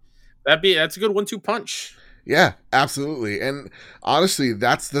 that's a good 1-2 punch. Yeah, absolutely. And honestly,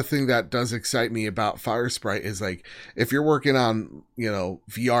 that's the thing that does excite me about Firesprite is like, if you're working on,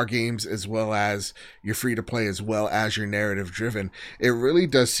 VR games as well as you're free to play as well as you're narrative driven, it really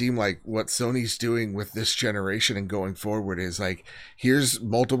does seem like what Sony's doing with this generation and going forward is like, here's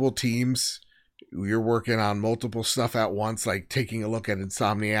multiple teams. You're working on multiple stuff at once, like taking a look at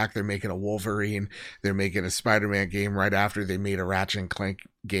Insomniac. They're making a Wolverine. They're making a Spider-Man game right after they made a Ratchet and Clank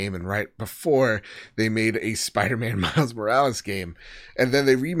game, and right before they made a Spider-Man Miles Morales game. And then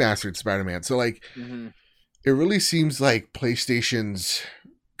they remastered Spider-Man. So like, it really seems like PlayStation's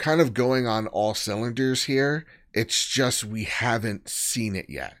kind of going on all cylinders here. It's just we haven't seen it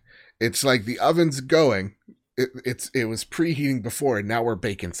yet. It's like the oven's going. It was preheating before, and now we're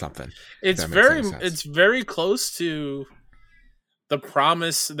baking something. It's very close to the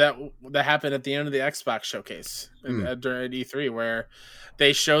promise that happened at the end of the Xbox showcase during E3, where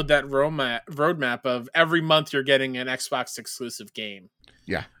they showed that roadmap of every month you're getting an Xbox exclusive game,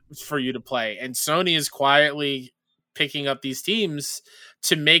 for you to play, and Sony is quietly picking up these teams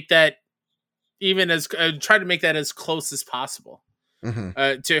to make that try to make that as close as possible.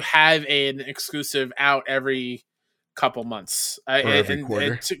 To have an exclusive out every couple months, or every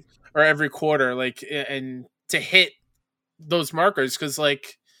quarter, or every quarter, like, and to hit those markers, because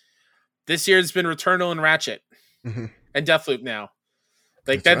like this year's been Returnal and Ratchet and Deathloop now,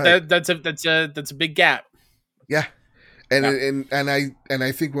 like that's a big gap. Yeah, and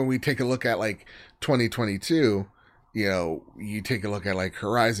I think when we take a look at like 2022, you take a look at like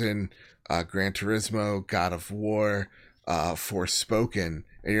Horizon, Gran Turismo, God of War, Forspoken,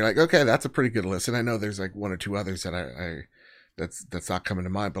 and you're like, okay, that's a pretty good list. And I know there's like one or two others that that's not coming to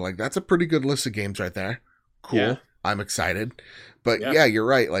mind, but like that's a pretty good list of games right there. Cool. Yeah. I'm excited. But yeah, you're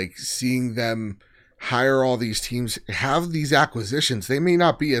right. Like seeing them hire all these teams, have these acquisitions, they may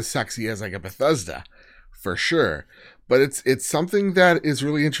not be as sexy as like a Bethesda for sure, but it's something that is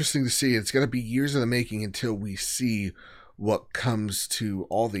really interesting to see. It's going to be years in the making until we see what comes to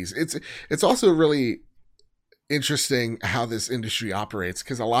all these. It's also really interesting how this industry operates,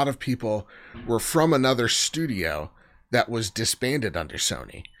 because a lot of people were from another studio that was disbanded under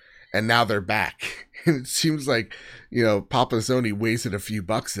Sony, and now they're back. It seems like, Papa Sony wasted a few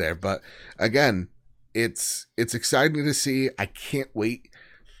bucks there, but again, it's exciting to see. I can't wait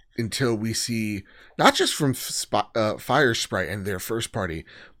until we see, not just from Firesprite and their first party,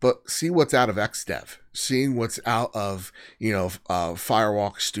 but see what's out of XDev, seeing what's out of,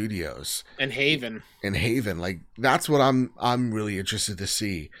 Firewalk Studios and Haven. Like that's what I'm really interested to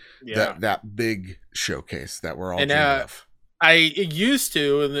see. Yeah. That big showcase that we're all dreaming of. I used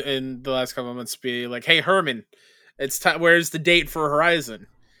to in the last couple of months be like, hey Herman, it's time. Where's the date for Horizon?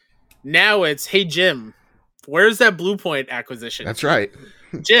 Now it's, hey Jim, where's that Blue Point acquisition? That's right.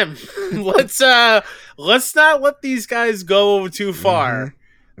 Jim, let's not let these guys go too far.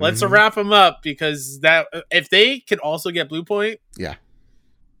 Let's wrap them up, because that if they can also get Blue Point,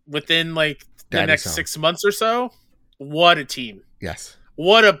 within like the next 6 months or so, what a team! Yes,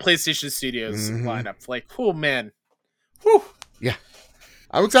 what a PlayStation Studios lineup! Like, oh man, whew. Yeah,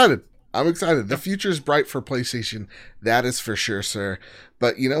 I'm excited. The future's bright for PlayStation, that is for sure, sir.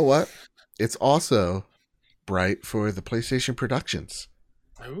 But you know what? It's also bright for the PlayStation Productions.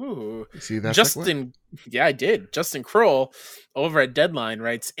 Ooh. See that? Justin, yeah, I did. Justin Kroll over at Deadline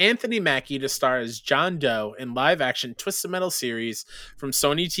writes Anthony Mackie to star as John Doe in live action Twisted Metal series from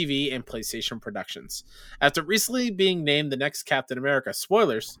Sony TV and PlayStation Productions. After recently being named the next Captain America,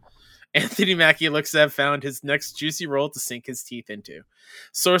 spoilers, Anthony Mackie looks to have found his next juicy role to sink his teeth into.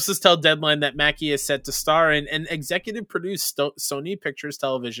 Sources tell Deadline that Mackie is set to star in and executive produce Sony Pictures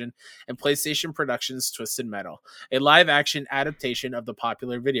Television and PlayStation Productions' Twisted Metal, a live-action adaptation of the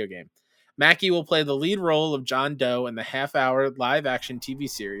popular video game. Mackie will play the lead role of John Doe in the half-hour live-action TV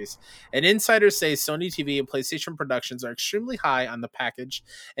series, and insiders say Sony TV and PlayStation Productions are extremely high on the package,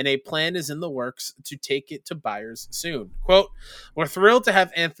 and a plan is in the works to take it to buyers soon. Quote, "We're thrilled to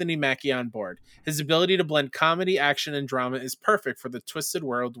have Anthony Mackie on board. His ability to blend comedy, action, and drama is perfect for the twisted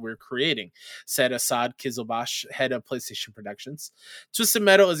world we're creating," said Assad Kizilbash, head of PlayStation Productions. Twisted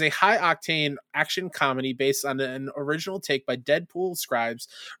Metal is a high-octane action comedy based on an original take by Deadpool scribes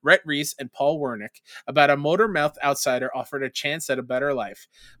Rhett Reese and Paul Wernick about a motor-mouthed outsider offered a chance at a better life,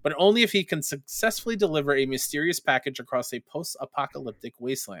 but only if he can successfully deliver a mysterious package across a post-apocalyptic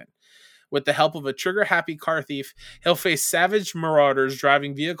wasteland. With the help of a trigger-happy car thief, he'll face savage marauders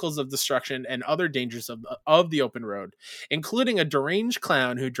driving vehicles of destruction and other dangers of the open road, including a deranged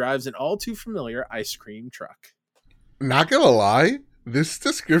clown who drives an all-too-familiar ice cream truck. Not gonna lie, this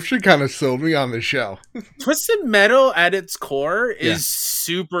description kind of sold me on the show. Twisted Metal at its core is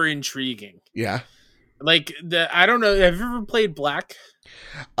super intriguing. Yeah. Like, I don't know, have you ever played Black?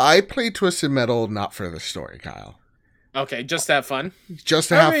 I played Twisted Metal not for the story, Kyle. Okay, just to have fun? Just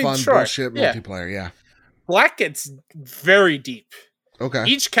to have fun, sure. Bullshit multiplayer, yeah. Black gets very deep. Okay.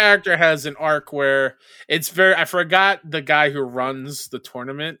 Each character has an arc where it's very... I forgot the guy who runs the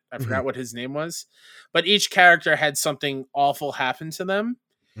tournament. I forgot what his name was. But each character had something awful happen to them.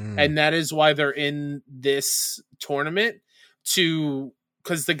 And that is why they're in this tournament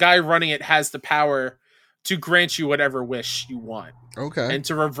because the guy running it has the power to grant you whatever wish you want. Okay. And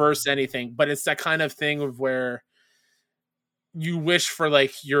to reverse anything. But it's that kind of thing of where you wish for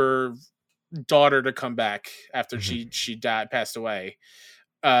like your daughter to come back after she passed away.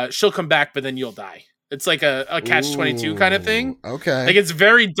 She'll come back, but then you'll die. It's like a catch-22 kind of thing. Okay. Like, it's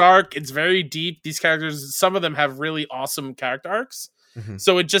very dark. It's very deep. These characters, some of them have really awesome character arcs.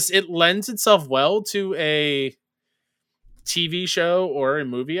 So it lends itself well to a TV show or a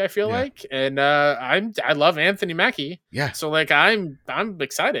movie, I feel like. And I love Anthony Mackie. Yeah. So like I'm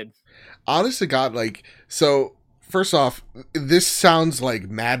excited. Honest to God, like, so first off, this sounds like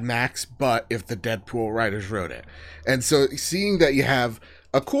Mad Max, but if the Deadpool writers wrote it. And so seeing that you have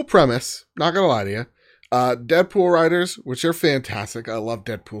a cool premise, not gonna lie to you, Deadpool writers, which are fantastic. I love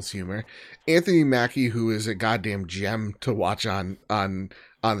Deadpool's humor. Anthony Mackie, who is a goddamn gem to watch on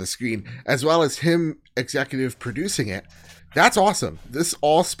the screen, as well as him executive producing it. That's awesome. This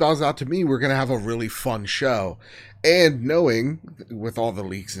all spells out to me we're going to have a really fun show. And knowing, with all the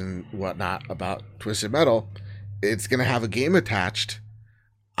leaks and whatnot about Twisted Metal, it's going to have a game attached.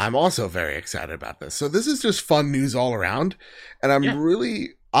 I'm also very excited about this. So this is just fun news all around. And I'm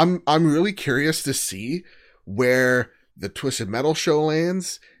really curious to see where the Twisted Metal show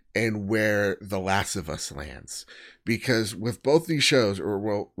lands and where The Last of Us lands. Because with both these shows,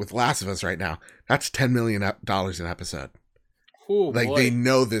 with Last of Us right now, that's $10 million an episode. Ooh, like, boy. They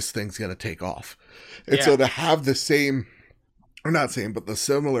know this thing's going to take off. And so to have the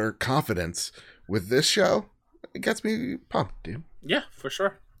similar confidence with this show, it gets me pumped, dude. Yeah, for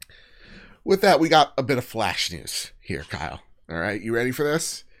sure. With that, we got a bit of Flash news here, Kyle. All right, you ready for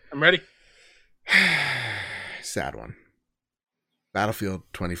this? I'm ready. Sad one. Battlefield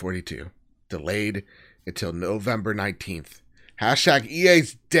 2042. Delayed until November 19th. #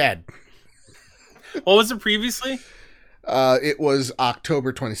 EA's dead. What was it previously? It was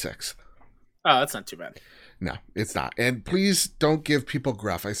October 26th. Oh, that's not too bad. No, it's not. And please don't give people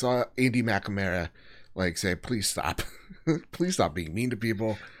gruff. I saw Andy McNamara say, please stop. Please stop being mean to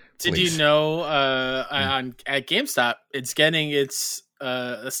people. Did you know at GameStop, it's getting its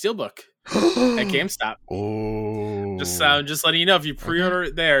a Steelbook at GameStop. Oh. Just letting you know, if you pre-order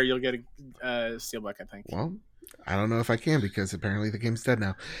it there, you'll get a Steelbook, I think. Well, I don't know if I can because apparently the game's dead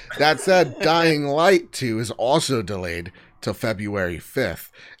now. That said, Dying Light 2 is also delayed till February 5th.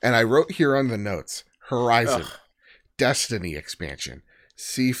 And I wrote here on the notes, Horizon, Destiny expansion,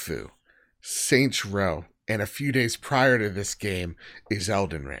 Sifu, Saints Row, and a few days prior to this game is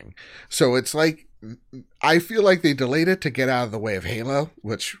Elden Ring. So it's like, I feel like they delayed it to get out of the way of Halo,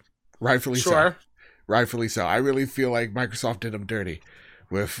 which rightfully so. Rightfully so. I really feel like Microsoft did them dirty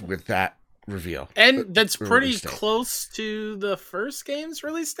with that reveal. And that's pretty close to the first game's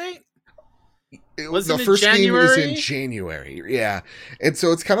release date? Wasn't the it first game is in January? January. Yeah. And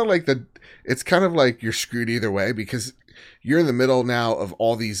so it's kind of like you're screwed either way because you're in the middle now of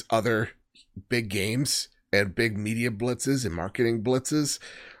all these other big games and big media blitzes and marketing blitzes,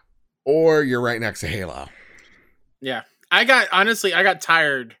 or you're right next to Halo. Yeah. I got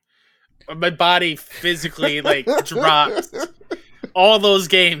tired. My body physically like dropped all those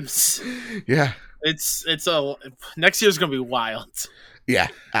games. Yeah. It's next year's gonna be wild. Yeah,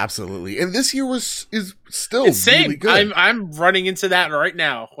 absolutely. And this year is still It's same. really good. I'm running into that right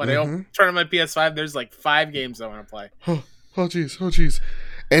now. When I turn on my PS5, there's like 5 games I want to play. Oh jeez.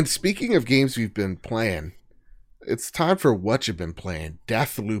 And speaking of games we've been playing, it's time for what you've been playing.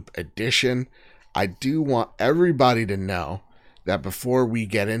 Deathloop Edition. I do want everybody to know that before we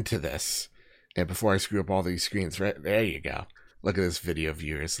get into this, and before I screw up all these screens, right there you go. Look at this, video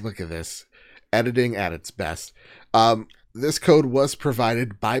viewers. Look at this. Editing at its best. This code was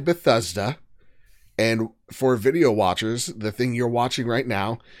provided by Bethesda. And for video watchers, the thing you're watching right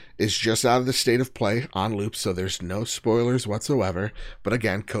now is just out of the state of play on loop, so there's no spoilers whatsoever. But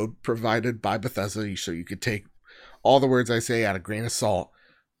again, code provided by Bethesda, so you could take all the words I say at a grain of salt.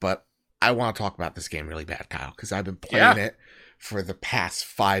 But I want to talk about this game really bad, Kyle, because I've been playing it for the past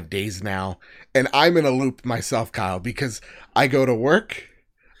 5 days now. And I'm in a loop myself, Kyle, because I go to work,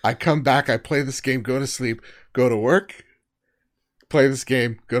 I come back, I play this game, go to sleep, go to work, play this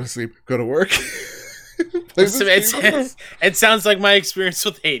game, go to sleep, go to work. It sounds like my experience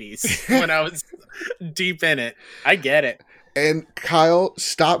with Hades when I was deep in it. I get it. And Kyle,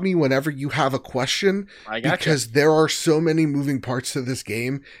 stop me whenever you have a question, because there are so many moving parts to this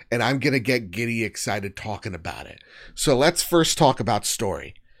game, and I'm going to get giddy excited talking about it. So let's first talk about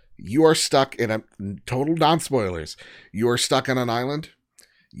story. You are stuck in a total non-spoilers. You are stuck on an island.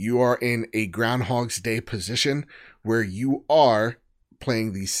 You are in a Groundhog's Day position where you are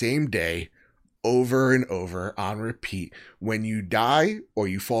playing the same day over and over on repeat. When you die or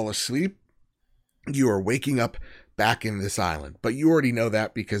you fall asleep, you are waking up back in this island. But you already know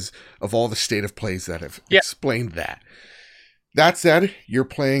that because of all the state of plays that have explained that. That said, you're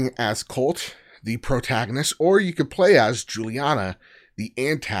playing as Colt, the protagonist, or you could play as Juliana, the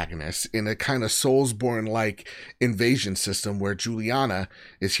antagonist, in a kind of Soulsborne-like invasion system where Juliana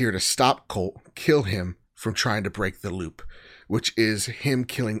is here to stop Colt, kill him from trying to break the loop, which is him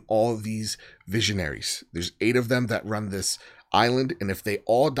killing all of these visionaries. There's 8 of them that run this island, and if they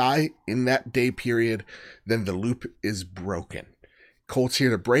all die in that day period, then the loop is broken. Colt's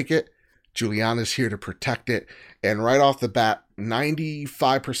here to break it. Juliana's here to protect it. And right off the bat,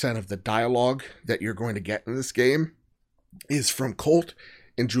 95% of the dialogue that you're going to get in this game is from Colt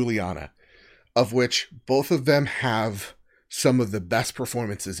and Juliana, of which both of them have some of the best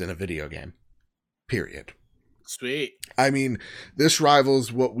performances in a video game. Period. Sweet. I mean, this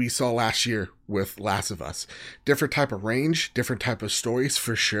rivals what we saw last year with Last of Us. Different type of range, different type of stories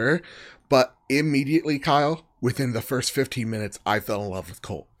for sure. But immediately, Kyle, within the first 15 minutes, I fell in love with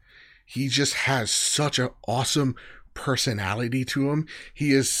Colt. He just has such an awesome personality to him.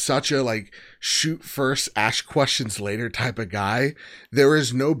 He is such a shoot first, ask questions later type of guy. There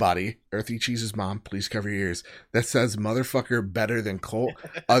is nobody, Earthy Cheese's mom, please cover your ears, that says motherfucker better than Colt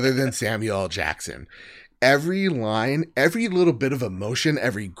other than Samuel L. Jackson. Every line, every little bit of emotion,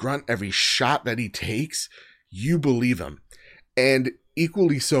 every grunt, every shot that he takes, you believe him. And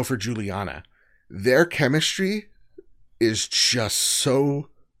equally so for Juliana. Their chemistry is just so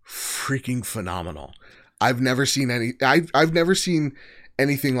freaking phenomenal. I've never seen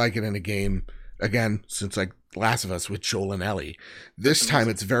anything like it in a game, again, since Last of Us with Joel and Ellie. This time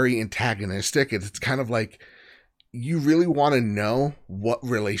it's very antagonistic. It's kind of like you really want to know what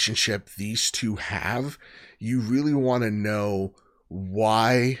relationship these two have. You really want to know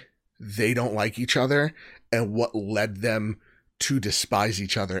why they don't like each other and what led them to despise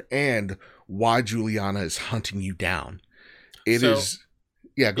each other and why Juliana is hunting you down. Go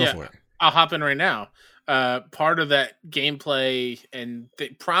for it. I'll hop in right now. Part of that gameplay and the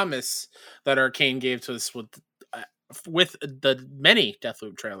promise that Arcane gave to us with the many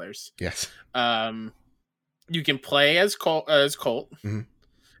Deathloop trailers. Yes. You can play as Colt. Mm-hmm.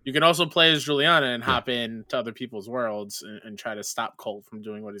 You can also play as Juliana and hop in to other people's worlds and try to stop Colt from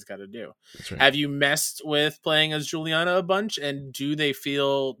doing what he's got to do. That's right. Have you messed with playing as Juliana a bunch, and do they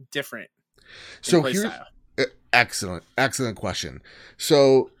feel different? So here's excellent question.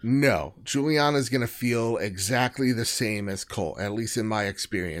 So no, Juliana's going to feel exactly the same as Colt, at least in my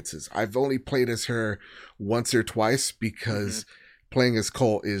experiences. I've only played as her once or twice because playing as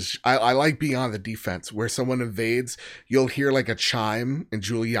Colt is, I like being on the defense where someone invades, you'll hear a chime and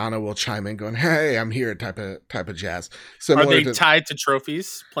Juliana will chime in going, hey, I'm here type of jazz. Are they tied to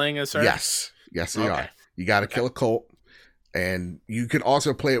trophies playing as her? Yes. Yes, they Okay. are. You got to kill a cult, and you can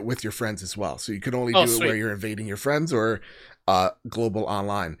also play it with your friends as well. So you can only Oh, do it sweet. where you're invading your friends or global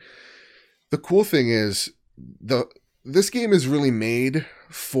online. The cool thing is this game is really made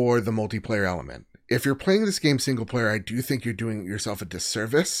for the multiplayer element. If you're playing this game single player, I do think you're doing yourself a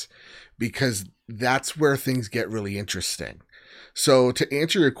disservice because that's where things get really interesting. So to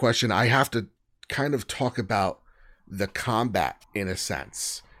answer your question, I have to kind of talk about the combat in a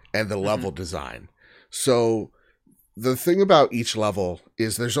sense and the level design. So the thing about each level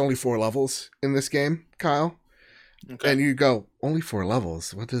is there's only 4 levels in this game, Kyle. Okay. And you go, only 4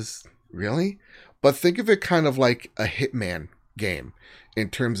 levels? Really? But think of it kind of like a Hitman game in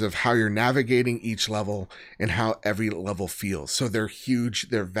terms of how you're navigating each level and how every level feels. So they're huge,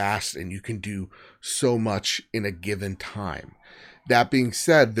 they're vast, and you can do so much in a given time. That being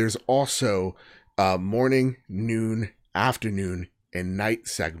said, there's also morning, noon, afternoon, and night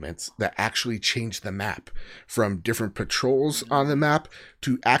segments that actually change the map from different patrols on the map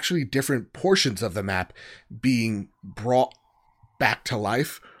to actually different portions of the map being brought back to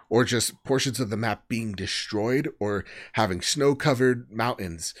life, or just portions of the map being destroyed or having snow-covered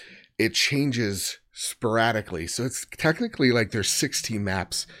mountains. It changes sporadically. So it's technically like there's 16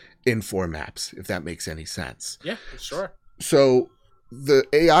 maps in 4 maps, if that makes any sense. Yeah, sure. So the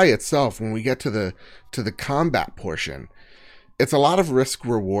AI itself, when we get to the combat portion, it's a lot of risk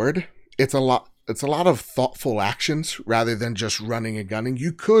reward. It's a lot of thoughtful actions rather than just running and gunning.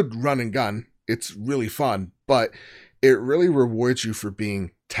 You could run and gun. It's really fun, but it really rewards you for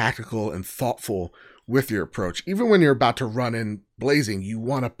being tactical and thoughtful with your approach. Even when you're about to run in blazing, you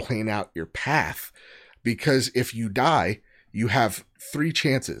want to plan out your path, because if you die, you have 3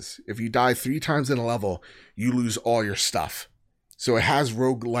 chances. If you die 3 times in a level, you lose all your stuff. So it has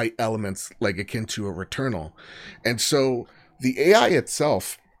roguelite elements like akin to a Returnal. And so the AI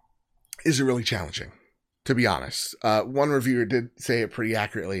itself is really challenging, to be honest. One reviewer did say it pretty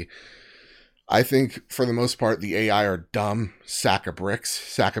accurately. I think for the most part, the AI are dumb sack of bricks,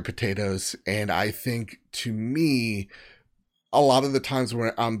 sack of potatoes. And I think, to me, a lot of the times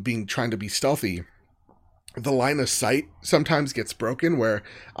when I'm trying to be stealthy, the line of sight sometimes gets broken where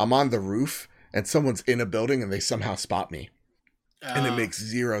I'm on the roof and someone's in a building and they somehow spot me. And it makes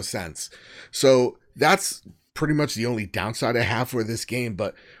 0 sense. So that's pretty much the only downside I have for this game.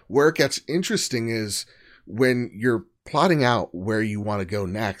 But where it gets interesting is when you're plotting out where you want to go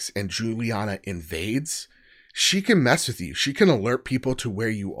next and Juliana invades, she can mess with you. She can alert people to where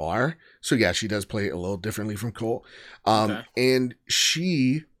you are. So yeah, she does play a little differently from Colt. And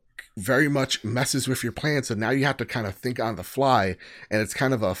she very much messes with your plan. So now you have to kind of think on the fly, and it's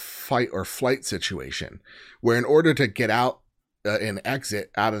kind of a fight or flight situation where in order to get out and exit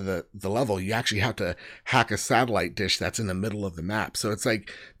out of the level, you actually have to hack a satellite dish that's in the middle of the map. So it's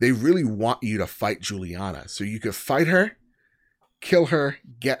like they really want you to fight Juliana. So you could fight her, kill her,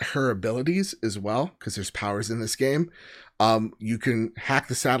 get her abilities as well, because there's powers in this game. You can hack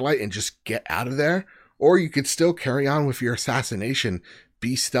the satellite and just get out of there, or you could still carry on with your assassination,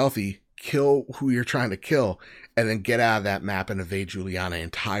 be stealthy, kill who you're trying to kill, and then get out of that map and evade Juliana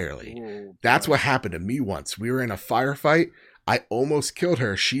entirely. Ooh, that's what happened to me once. We were in a firefight. I almost killed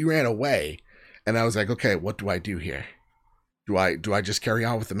her. She ran away. And I was like, okay, what do I do here? Do I just carry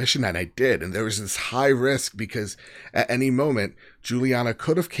on with the mission? And I did. And there was this high risk because at any moment, Juliana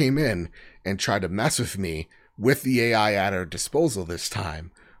could have came in and tried to mess with me with the AI at her disposal this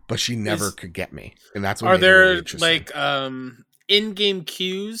time, but she never could get me. And that's what are there really like in-game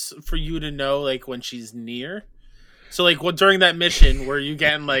cues for you to know like when she's near? So like during that mission, were you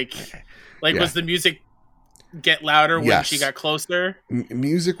getting like was the music get louder when she got closer?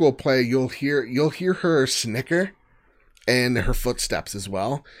 Music will play. You'll hear her snicker and her footsteps as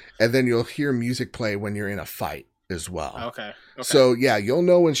well, and then you'll hear music play when you're in a fight as well. Okay. So yeah, you'll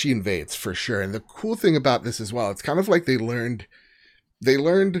know when she invades for sure. And the cool thing about this as well, it's kind of like they learned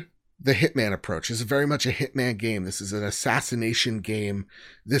the Hitman approach. This is very much a Hitman game. This is an assassination game.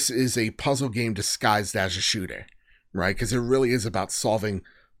 This is a puzzle game disguised as a shooter, right? Because it really is about solving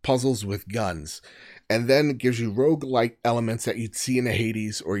puzzles with guns. And then it gives you roguelike elements that you'd see in a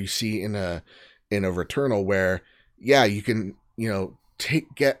Hades or you see in a Returnal, where you can,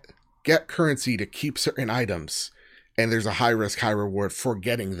 get currency to keep certain items, and there's a high risk, high reward for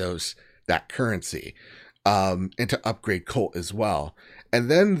getting that currency, and to upgrade Colt as well.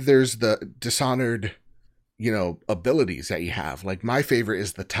 And then there's the Dishonored, abilities that you have. Like my favorite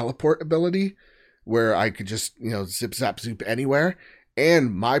is the teleport ability, where I could just, zip, zap, zoop anywhere.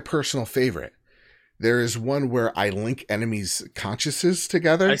 And my personal favorite, there is one where I link enemies' consciences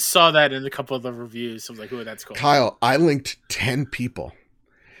together. I saw that in a couple of the reviews. I was like, "Oh, that's cool." Kyle, I linked 10 people.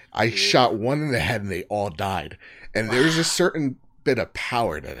 I shot one in the head and they all died. And there's a certain bit of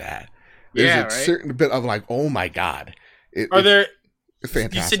power to that. There's a certain bit of like, oh my God. Are there...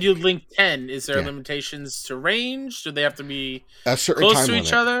 Fantastic. You said you linked 10. Is there limitations to range? Do they have to be a certain close time to limit.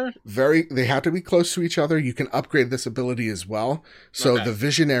 each other? They have to be close to each other. You can upgrade this ability as well. So the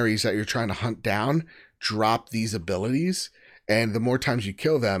visionaries that you're trying to hunt down drop these abilities. And the more times you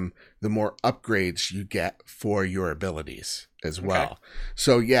kill them, the more upgrades you get for your abilities as well.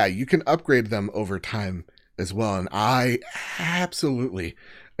 So yeah, you can upgrade them over time as well. And I absolutely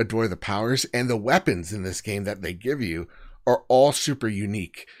adore the powers and the weapons in this game that they give you are all super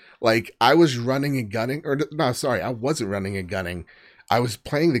unique. Like I was running and gunning, or no, sorry, I wasn't running and gunning. I was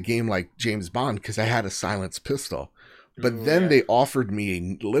playing the game like James Bond because I had a silenced pistol. But then they offered me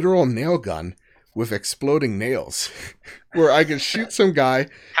a literal nail gun with exploding nails where I could shoot some guy.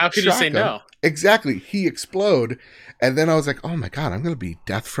 How could you say no? Exactly. He explode. And then I was like, oh my God, I'm going to be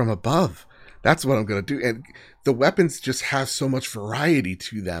death from above. That's what I'm going to do. And the weapons just have so much variety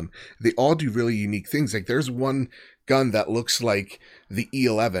to them. They all do really unique things. Like there's one gun that looks like the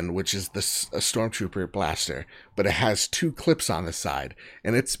E11, which is a stormtrooper blaster, but it has 2 clips on the side.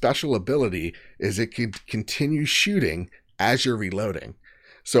 And its special ability is it can continue shooting as you're reloading.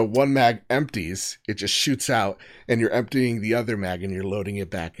 So one mag empties, it just shoots out, and you're emptying the other mag and you're loading it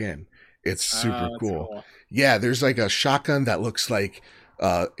back in. It's super cool. Yeah, there's like a shotgun that looks like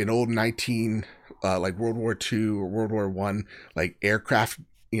an old like World War II or World War I, like aircraft,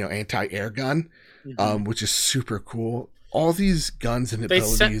 anti-air gun, which is super cool. All these guns and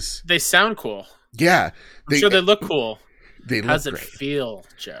abilities. They sound cool. Yeah. I'm sure they look cool. They How's look it great. feel,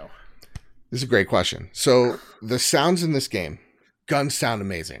 Joe? This is a great question. So the sounds in this game, guns sound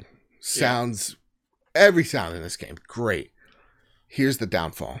amazing. Every sound in this game, great. Here's the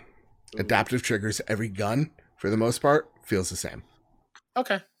downfall. Adaptive triggers, every gun, for the most part, feels the same.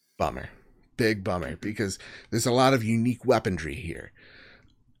 Okay. Bummer. Big bummer, because there's a lot of unique weaponry here.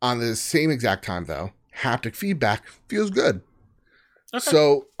 On the same exact time, though, haptic feedback feels good. Okay.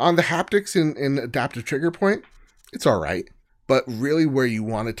 So on the haptics in adaptive trigger point, it's all right. But really where you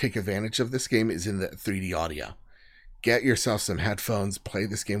want to take advantage of this game is in the 3D audio. Get yourself some headphones. Play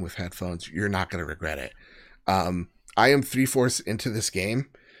this game with headphones. You're not going to regret it. I am 3/4 into this game,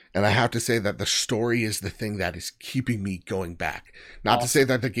 and I have to say that the story is the thing that is keeping me going back. Not to say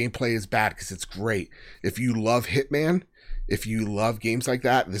that the gameplay is bad, because it's great. If you love Hitman, if you love games like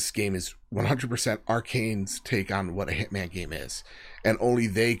that, this game is 100% Arcane's take on what a Hitman game is. And only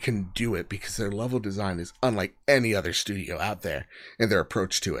they can do it because their level design is unlike any other studio out there and their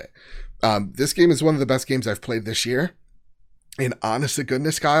approach to it. This game is one of the best games I've played this year. And honest to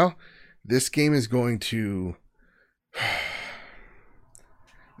goodness, Kyle, this game is going to...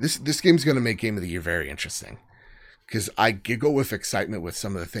 This game's going to make Game of the Year very interesting. Because I giggle with excitement with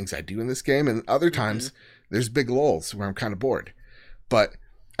some of the things I do in this game. And other times, there's big lulls where I'm kind of bored. But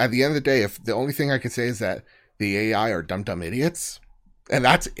at the end of the day, if the only thing I can say is that the AI are dumb idiots, and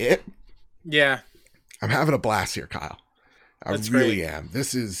that's it. Yeah. I'm having a blast here, Kyle. I really am.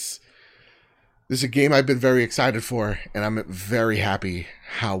 This is a game I've been very excited for, and I'm very happy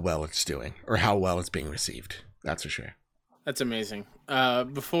how well it's doing, or how well it's being received. That's for sure. That's amazing.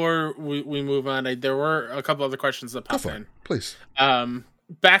 Before we move on, there were a couple other questions that popped in. Please.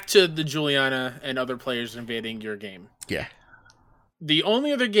 Back to the Juliana and other players invading your game. Yeah. The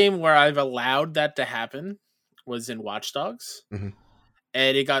only other game where I've allowed that to happen was in Watch Dogs. Mm-hmm.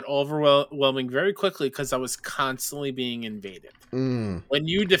 And it got overwhelming very quickly because I was constantly being invaded. Mm. When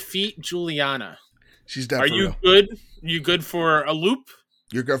you defeat Juliana, she's dead. Are you good? You good for a loop?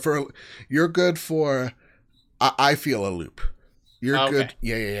 You're good for. I feel a loop. You're good.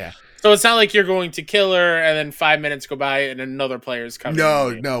 Yeah. So it's not like you're going to kill her and then 5 minutes go by and another player's coming.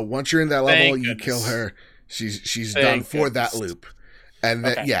 No. Once you're in that level, you kill her. She's done for that loop. And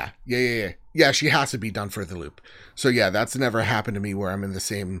then, yeah, she has to be done for the loop. So yeah, that's never happened to me where I'm in the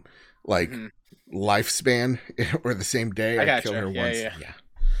same lifespan or the same day. I kill her once.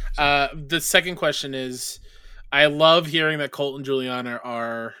 Yeah. The second question is, I love hearing that Colt and Juliana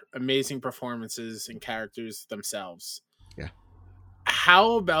are amazing performances and characters themselves. Yeah.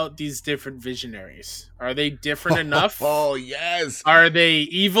 How about these different visionaries? Are they different enough? Oh, yes. Are they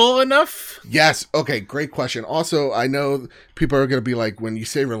evil enough? Yes. Okay, great question. Also, I know people are going to be like, when you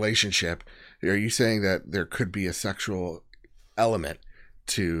say relationship, are you saying that there could be a sexual element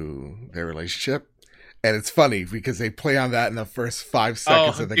to their relationship? And it's funny because they play on that in the first 5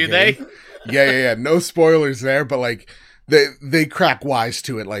 seconds of the game. Do they? Yeah. No spoilers there, but like they crack wise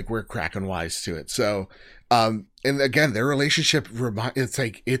to it, like we're cracking wise to it. So, and again, their relationship,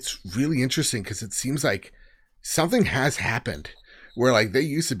 it's really interesting because it seems like something has happened where like they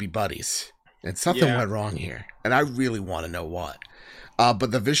used to be buddies and something Yeah. went wrong here. And I really want to know what.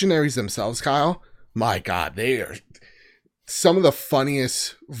 But the Visionaries themselves, Kyle, my God, they are some of the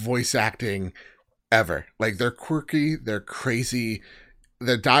funniest voice acting ever. Like they're quirky, they're crazy.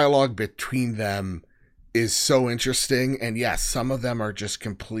 The dialogue between them is so interesting. And yes, some of them are just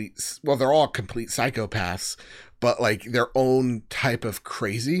they're all complete psychopaths, but like their own type of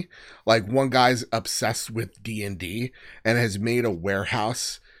crazy. Like one guy's obsessed with D&D and has made a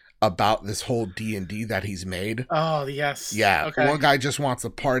warehouse about this whole D&D that he's made. Oh, yes. Yeah. Okay. One guy just wants a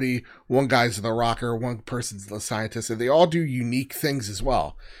party. One guy's the rocker. One person's the scientist. And they all do unique things as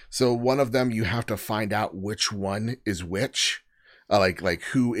well. So one of them, you have to find out which one is which. Like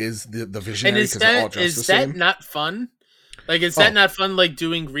who is the visionary? And is that not fun? Like, is that not fun? Like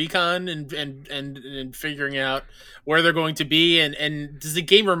doing recon and figuring out where they're going to be, and does the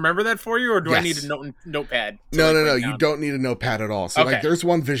game remember that for you, or do I need a notepad? No. You don't need a notepad at all. So like, there's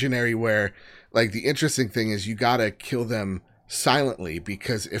one visionary where, like, the interesting thing is you gotta kill them silently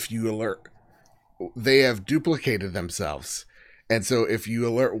because if you alert, they have duplicated themselves. And so if you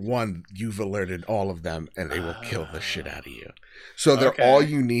alert one, you've alerted all of them and they will kill the shit out of you. So they're all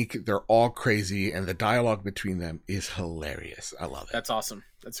unique. They're all crazy. And the dialogue between them is hilarious. I love it. That's awesome.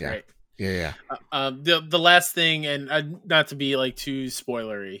 That's great. Yeah. The last thing, and not to be like too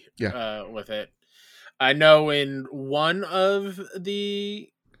spoilery with it. I know in one of the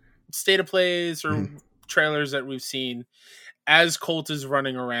state of plays or trailers that we've seen, as Colt is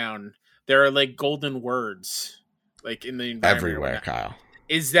running around, there are like golden words. Like in the environment everywhere, Kyle.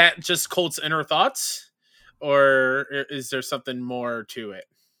 Is that just Colt's inner thoughts, or is there something more to it?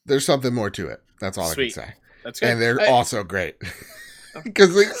 There's something more to it. That's all Sweet. I can say. That's good. And they're also great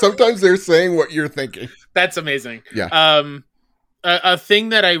because sometimes they're saying what you're thinking. That's amazing. Yeah. A thing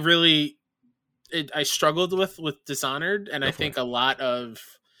that I struggled with Dishonored, and I think a lot of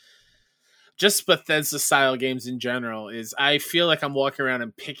just Bethesda style games in general is I feel like I'm walking around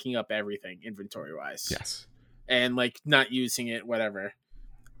and picking up everything inventory wise. Yes. And like not using it, whatever.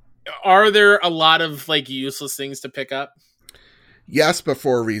 Are there a lot of like useless things to pick up? Yes, but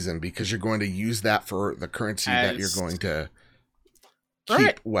for a reason, because you're going to use that for the currency that you're going to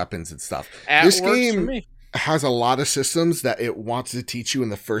keep weapons and stuff. This game has a lot of systems that it wants to teach you in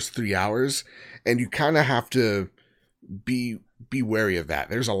the first 3 hours, and you kind of have to be wary of that.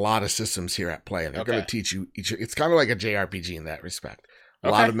 There's a lot of systems here at play, and they're going to teach you each. It's kind of like a JRPG in that respect. A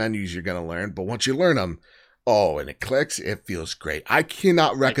lot of menus you're going to learn, but once you learn them, and it clicks, it feels great. I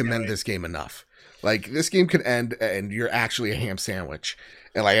cannot recommend this game enough. Like, this game could end and you're actually a ham sandwich.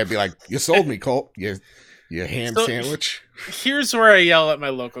 And like, I'd be like, you sold me, Colt. You ham sandwich. Here's where I yell at my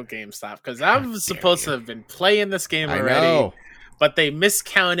local GameStop, because I'm supposed to have been playing this game already. But they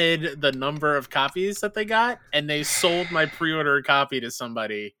miscounted the number of copies that they got, and they sold my pre-order copy to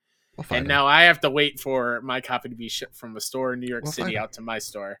somebody. And now I have to wait for my copy to be shipped from a store in New York City out to my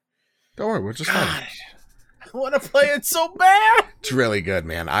store. Don't worry, we're just fine. I want to play it so bad. It's really good,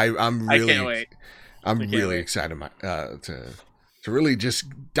 man. I can't wait. I'm really excited to really just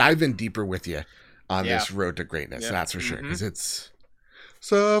dive in deeper with you on this road to greatness. That's for sure, because it's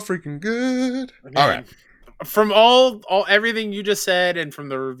so freaking good. Man. All right. From all everything you just said, and from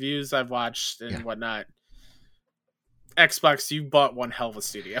the reviews I've watched and whatnot, Xbox, you bought one hell of a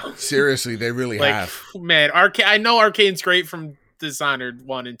studio. Seriously, they really have. Man, I know Arcane's great from Dishonored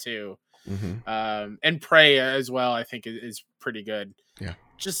 1 and 2. Mm-hmm. And Prey as well, I think is pretty good. Yeah.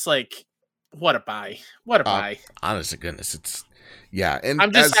 Just like, what a buy. What a buy. Honest to goodness, it's and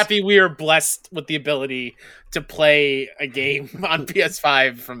I'm just happy we are blessed with the ability to play a game on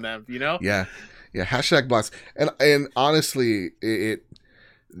PS5 from them, you know? Yeah. Hashtag blessed. And honestly,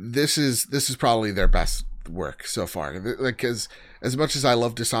 this is probably their best work so far. Like, as much as I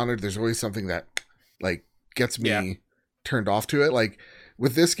love Dishonored, there's always something that like gets me turned off to it. Like,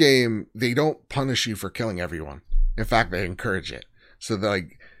 with this game, they don't punish you for killing everyone. In fact, they encourage it. So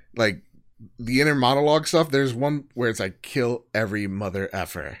like the inner monologue stuff, there's one where it's like, kill every mother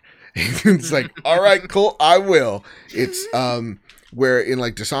effer. It's like, all right, cool, I will. It's where in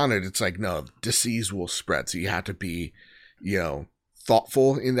like Dishonored, it's like, no, disease will spread. So you have to be,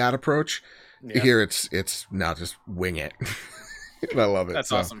 thoughtful in that approach. Yeah. Here it's now just wing it. And I love it.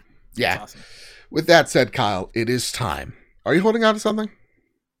 That's awesome. That's awesome. With that said, Kyle, it is time. Are you holding on to something?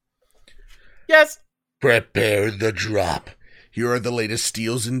 Yes. Prepare the drop. Here are the latest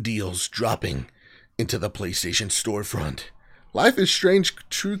steals and deals dropping into the PlayStation storefront. Life is Strange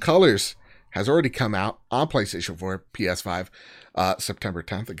True Colors has already come out on PlayStation 4, PS5, September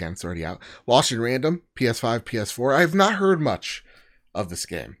 10th. Again, it's already out. Lost in Random, PS5, PS4. I have not heard much of this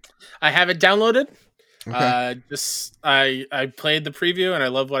game. I have it downloaded. Okay. Just I played the preview and I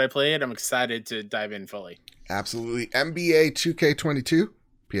love what I played. I'm excited to dive in fully. Absolutely. NBA 2K22,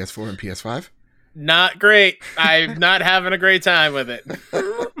 PS4 and PS5. Not great. I'm not having a great time with it.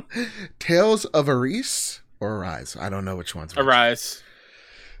 Tales of Arise or Arise. I don't know which one's which. Arise.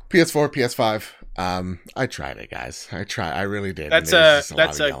 PS4, PS5. I tried it, guys. I really did. That's a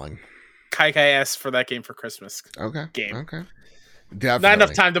lot of yelling. Kai asked for that game for Christmas. Okay. Game. Okay. Definitely. Not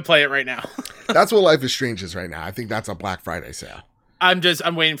enough time to play it right now. That's what Life is Strange is right now. I think that's a Black Friday sale. I'm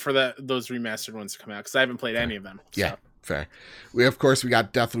waiting for those remastered ones to come out because I haven't played any of them. So. Yeah, fair. We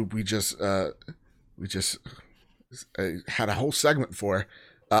got Deathloop. We just had a whole segment for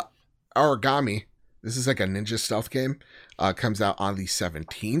Origami. This is like a ninja stealth game. Comes out on the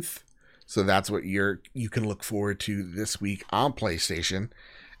 17th. So that's what you can look forward to this week on PlayStation.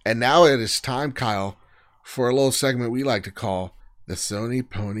 And now it is time, Kyle, for a little segment we like to call the Sony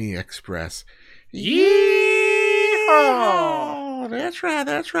Pony Express. Yeehaw!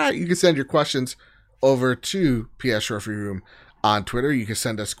 That's right. You can send your questions over to PS Trophy Room on Twitter. You can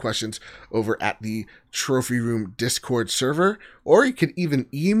send us questions over at the Trophy Room Discord server, or you could even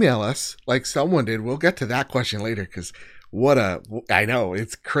email us like someone did. We'll get to that question later because I know,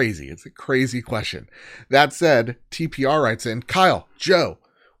 it's crazy. It's a crazy question. That said, TPR writes in, Kyle, Joe,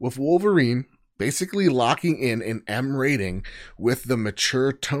 with Wolverine basically locking in an M rating with the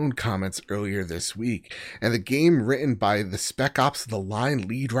mature tone comments earlier this week, and the game written by the Spec Ops The Line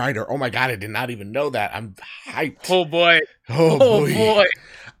lead writer. Oh my God, I did not even know that. I'm hyped. Oh boy. Oh boy.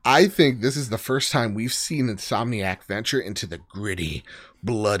 I think this is the first time we've seen Insomniac venture into the gritty,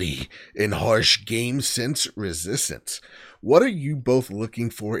 bloody, and harsh game since Resistance. What are you both looking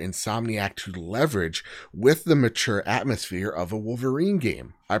for Insomniac to leverage with the mature atmosphere of a Wolverine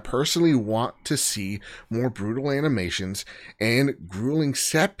game? I personally want to see more brutal animations and grueling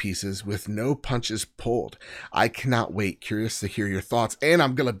set pieces with no punches pulled. I cannot wait. Curious to hear your thoughts. And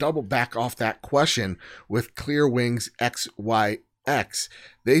I'm going to double back off that question with Clear Wings XYX.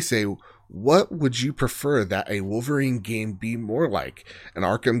 They say, what would you prefer that a Wolverine game be more like? An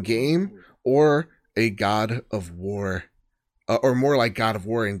Arkham game or a God of War? Or more like God of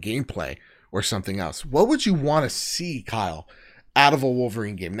War in gameplay or something else? What would you want to see, Kyle, out of a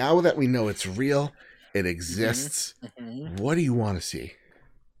Wolverine game? Now that we know it's real, it exists, what do you want to see?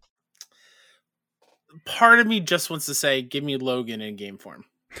 Part of me just wants to say, give me Logan in game form.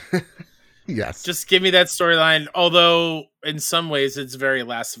 Yes. Just give me that storyline, although in some ways it's very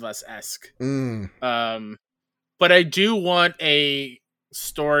Last of Us-esque. But I do want a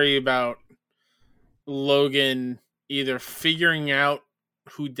story about Logan either figuring out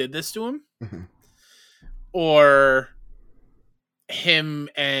who did this to him or him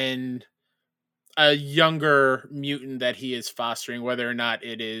and a younger mutant that he is fostering, whether or not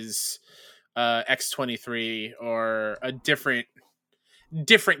it is X-23 or a different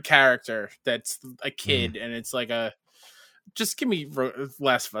character that's a kid, and it's like just give me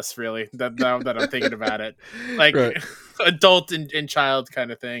Last of Us, really, that I'm thinking about it, like right. Adult and child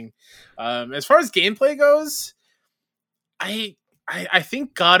kind of thing. As far as gameplay goes, I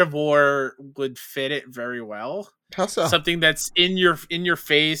think God of War would fit it very well. How so? Something that's in your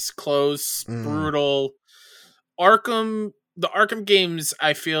face, close, brutal. The Arkham games,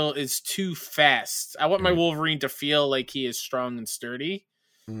 I feel, is too fast. I want my Wolverine to feel like he is strong and sturdy,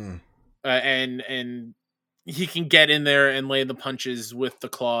 and he can get in there and lay the punches with the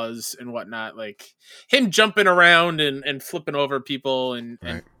claws and whatnot. Like him jumping around and flipping over people and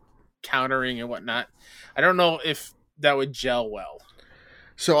countering and whatnot. I don't know if that would gel well.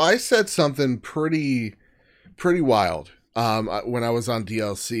 So I said something pretty wild when I was on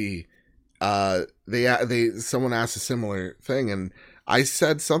DLC. Someone asked a similar thing, and I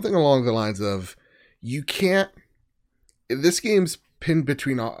said something along the lines of, this game's pinned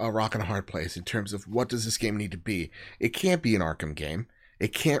between a rock and a hard place in terms of what does this game need to be. It can't be an Arkham game.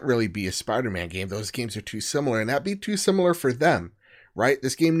 It can't really be a Spider-Man game. Those games are too similar, and that'd be too similar for them. Right?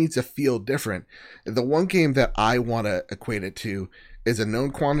 This game needs to feel different. The one game that I want to equate it to is a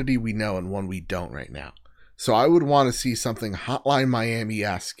known quantity we know and one we don't right now. So I would want to see something Hotline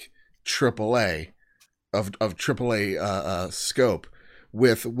Miami-esque AAA of AAA scope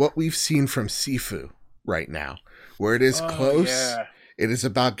with what we've seen from Sifu right now, where it is close. Yeah. It is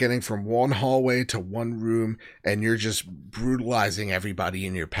about getting from one hallway to one room, and you're just brutalizing everybody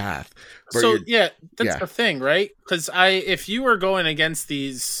in your path. So that's the thing, right? Because if you were going against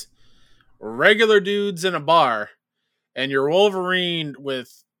these regular dudes in a bar, and you're Wolverine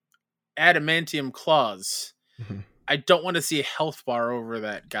with adamantium claws, I don't want to see a health bar over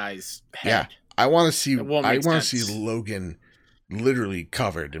that guy's head. Yeah, I want to see. I want to see Logan literally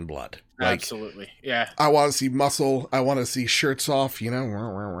covered in blood. Like, absolutely, yeah. I want to see muscle. I want to see shirts off. You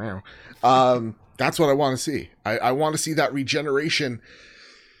know, that's what I want to see. I want to see that regeneration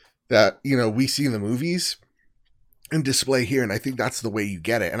that, you know, we see in the movies and display here. And I think that's the way you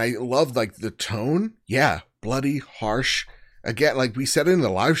get it. And I love like the tone. Yeah. Bloody, harsh. Again, like we said in the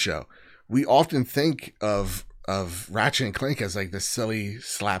live show, we often think of Ratchet and Clank as like the silly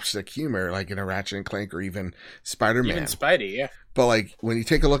slapstick humor, like in a Ratchet and Clank or even Spider-Man. Even Spidey, yeah. But like when you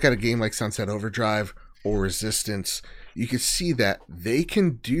take a look at a game like Sunset Overdrive or Resistance, you can see that they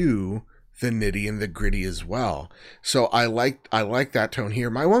can do the nitty and the gritty as well. So I like that tone here.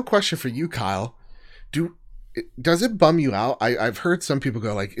 My one question for you, Kyle, does it bum you out? I've heard some people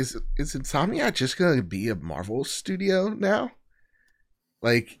go like, is Insomniac just going to be a Marvel studio now?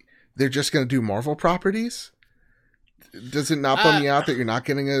 Like they're just going to do Marvel properties? Does it not bum you out that you're not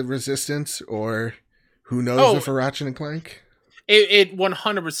getting a Resistance or who knows if a Ratchet and Clank? It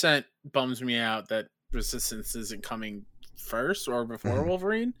 100% bums me out that Resistance isn't coming first or before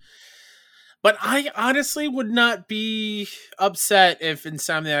Wolverine. But I honestly would not be upset if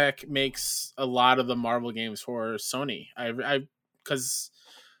Insomniac makes a lot of the Marvel games for Sony. Because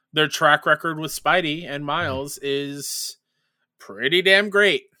their track record with Spidey and Miles is pretty damn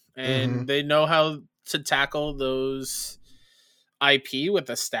great. And they know how to tackle those IP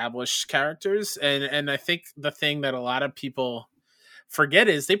with established characters. And I think the thing that a lot of people forget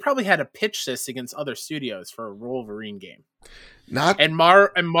is they probably had to pitch this against other studios for a Wolverine game. And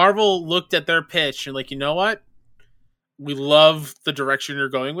Marvel looked at their pitch and like, you know what? We love the direction you're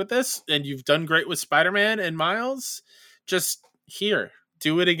going with this, and you've done great with Spider-Man and Miles. Just here,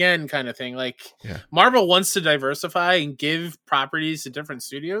 do it again, kind of thing. Like Marvel wants to diversify and give properties to different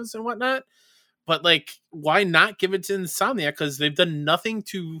studios and whatnot, but like, why not give it to Insomniac? Because they've done nothing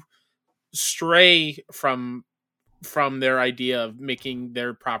to stray from their idea of making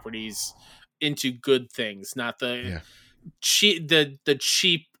their properties into good things, not the cheap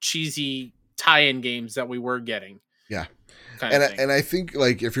cheesy tie-in games that we were getting. Yeah. And I think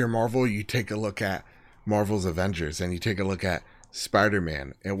like if you're Marvel, you take a look at Marvel's Avengers and you take a look at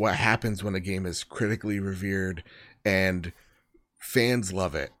Spider-Man and what happens when a game is critically revered and fans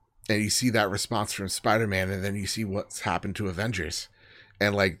love it. And you see that response from Spider-Man, and then you see what's happened to Avengers.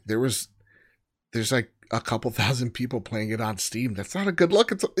 And like there's like a couple thousand people playing it on Steam. That's not a good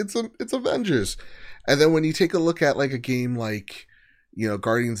look. It's Avengers. And then when you take a look at like a game like, you know,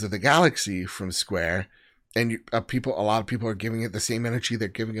 Guardians of the Galaxy from Square, and a lot of people are giving it the same energy they're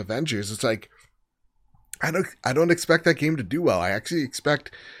giving Avengers. It's like I don't expect that game to do well. I actually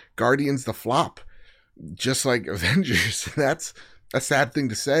expect Guardians to flop, just like Avengers. That's a sad thing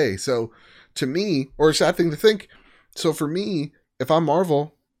to say. So to me, or a sad thing to think. So for me, if I'm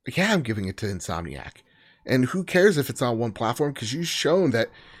Marvel, yeah, I'm giving it to Insomniac. And who cares if it's on one platform? Because you've shown that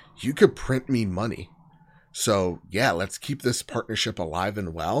you could print me money. So yeah, let's keep this partnership alive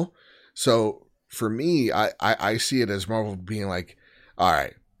and well. So for me, I see it as Marvel being like, all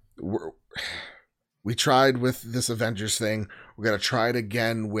right, we tried with this Avengers thing. We're going to try it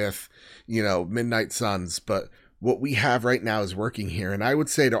again with, you know, Midnight Suns. But what we have right now is working here. And I would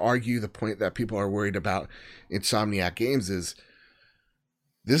say, to argue the point that people are worried about Insomniac Games, is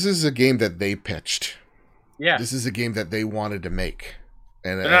this is a game that they pitched. Yeah. This is a game that they wanted to make.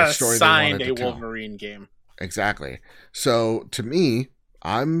 And a story they wanted to tell. Wolverine game. Exactly. So to me,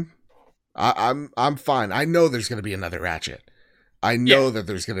 I'm fine. I know there's going to be another Ratchet. I know that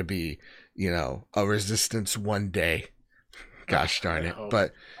there's going to be, you know, a Resistance one day. Gosh darn it.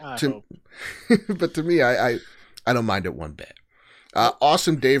 But to me, I don't mind it one bit.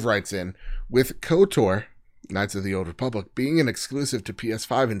 Awesome Dave writes in, with KOTOR, Knights of the Old Republic, being an exclusive to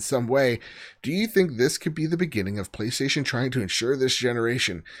PS5 in some way, do you think this could be the beginning of PlayStation trying to ensure this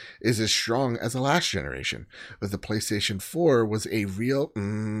generation is as strong as the last generation? With the PlayStation 4 was a real,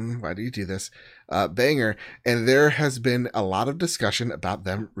 why do you do this, banger, and there has been a lot of discussion about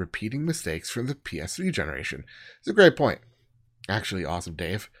them repeating mistakes from the PS3 generation. It's a great point. Actually, awesome,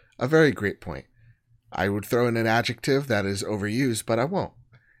 Dave. A very great point. I would throw in an adjective that is overused, but I won't.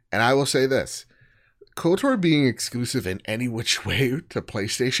 And I will say this. KOTOR being exclusive in any which way to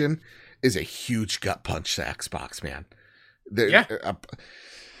PlayStation is a huge gut punch to Xbox, man.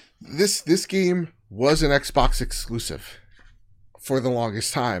 This game was an Xbox exclusive for the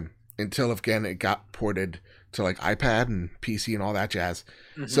longest time until, again, it got ported to like iPad and PC and all that jazz.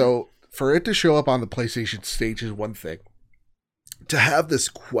 Mm-hmm. So for it to show up on the PlayStation stage is one thing. To have this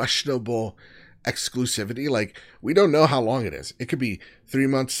questionable exclusivity, like, we don't know how long it is. It could be 3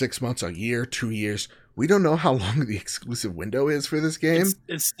 months, 6 months, a year, 2 years. We don't know how long the exclusive window is for this game.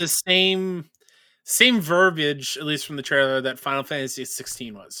 It's the same same verbiage, at least from the trailer, that Final Fantasy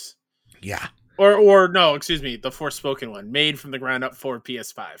 16 was. Yeah. Or no, excuse me, the Forspoken one, made from the ground up for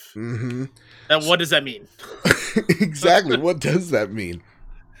PS5. Mm-hmm. What does that mean? Exactly. What does that mean?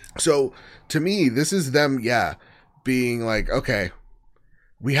 So to me, this is them, being like, okay,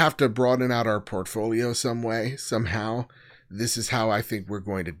 we have to broaden out our portfolio some way, somehow. This is how I think we're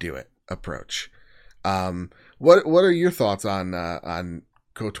going to do it. Approach. What are your thoughts on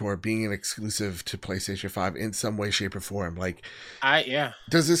KOTOR being an exclusive to PlayStation 5 in some way, shape, or form? Like,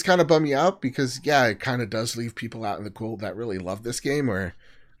 does this kind of bum you out? Because it kind of does leave people out in the cold that really love this game, or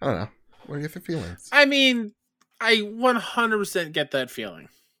I don't know. What are your feelings? I mean, I 100% get that feeling.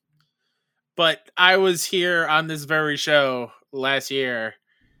 But I was here on this very show last year,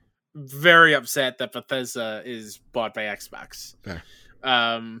 very upset that Bethesda is bought by Xbox. Yeah.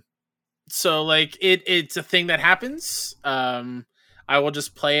 So like it's a thing that happens. I will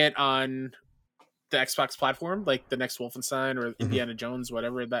just play it on the Xbox platform, like the next Wolfenstein or Indiana Jones,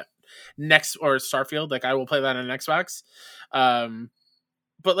 whatever that next, or Starfield. Like I will play that on Xbox.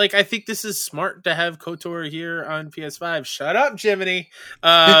 But like I think this is smart to have KOTOR here on PS5. Shut up, Jiminy.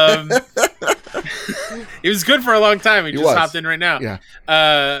 It was good for a long time. He just hopped in right now. Yeah.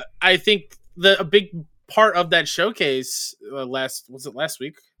 I think a big part of that showcase was it last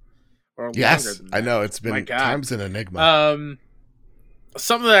week? Or yes, I know it's been time's an enigma.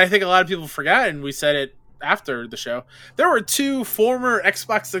 Something that I think a lot of people forgot, and we said it after the show. There were 2 former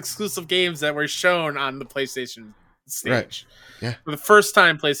Xbox exclusive games that were shown on the PlayStation stage. Right. Yeah. For the first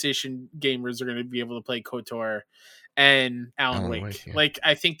time, PlayStation gamers are going to be able to play KOTOR and Alan Wake. Yeah. Like,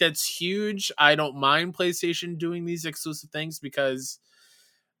 I think that's huge. I don't mind PlayStation doing these exclusive things because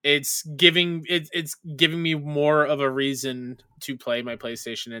it's giving me more of a reason to play my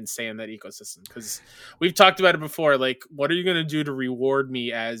PlayStation and stay in that ecosystem. Because we've talked about it before. Like, what are you going to do to reward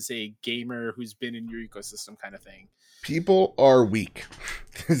me as a gamer who's been in your ecosystem, kind of thing? People are weak,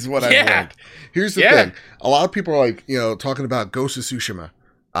 is what I've learned. Here's the thing: a lot of people are like, talking about Ghost of Tsushima,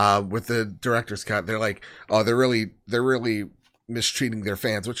 with the director's cut. They're like, oh, they're really mistreating their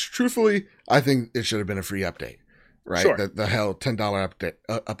fans. Which, truthfully, I think it should have been a free update. Right, sure. The hell $10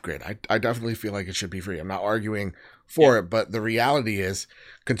 upgrade. I definitely feel like it should be free. I'm not arguing for it, but the reality is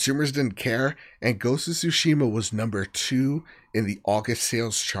consumers didn't care, and Ghost of Tsushima was number 2 in the August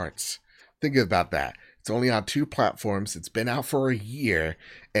sales charts. Think about that. It's only on 2 platforms. It's been out for a year,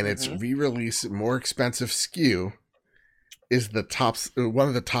 and its re-release, more expensive SKU, is one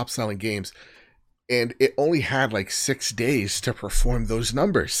of the top selling games, and it only had like 6 days to perform those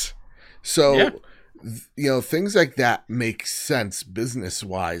numbers. So. Things like that make sense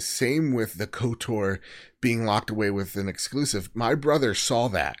business-wise. Same with the KOTOR being locked away with an exclusive. My brother saw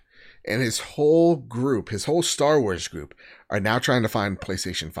that, and his whole Star Wars group, are now trying to find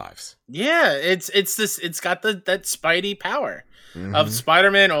PlayStation 5s. Yeah, it's got that Spidey power of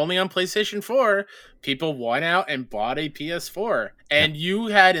Spider-Man only on PlayStation 4. People went out and bought a PS4, and you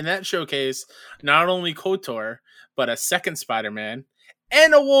had in that showcase not only KOTOR but a second Spider-Man.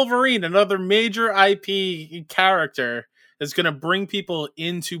 And a Wolverine, another major IP character that's going to bring people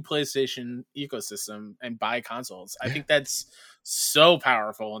into PlayStation ecosystem and buy consoles. I think that's so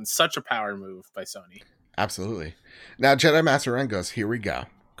powerful and such a power move by Sony. Absolutely. Now, Jedi Master Ren goes, here we go.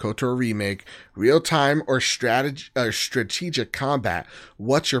 KOTOR remake, real-time or strategic combat.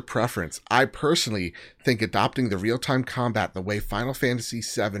 What's your preference? I personally think adopting the real-time combat the way Final Fantasy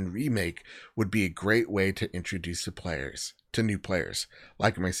VII Remake would be a great way to introduce to new players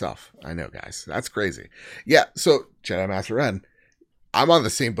like myself. I know, guys, that's crazy. Yeah, so Jedi Master Ren, I'm on the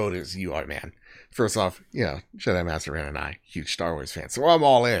same boat as you are, man. First off, Jedi Master Ren and I, huge Star Wars fans, so I'm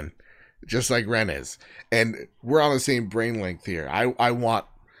all in, just like Ren is, and we're on the same brain length here. I want,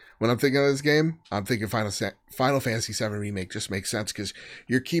 when I'm thinking of this game, I'm thinking Final Fantasy VII Remake just makes sense because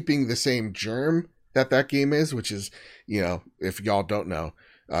you're keeping the same germ that game is, which is, if y'all don't know,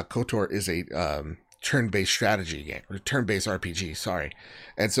 KOTOR is a turn-based strategy game, or turn-based RPG, sorry.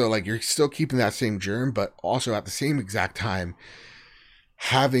 And so, like, you're still keeping that same germ, but also at the same exact time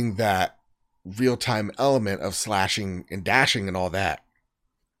having that real-time element of slashing and dashing and all that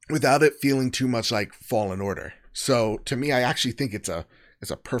without it feeling too much like Fallen Order. So, to me, I actually think it's a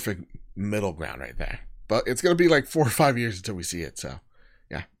perfect middle ground right there. But it's going to be like 4 or 5 years until we see it, so,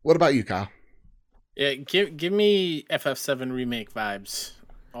 yeah. What about you, Kyle? Yeah, give me FF7 Remake vibes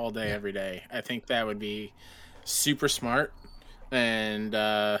all day, every day. I think that would be super smart, and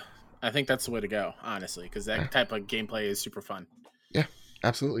I think that's the way to go, honestly, because that type of gameplay is super fun. Yeah,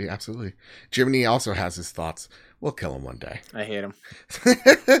 Absolutely, absolutely. Jiminy also has his thoughts. We'll kill him one day. I hate him.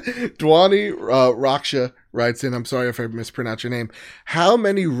 Dwani Raksha writes in, I'm sorry if I mispronounced your name. How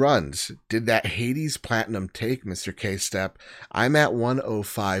many runs did that Hades Platinum take, Mr. K-Step? I'm at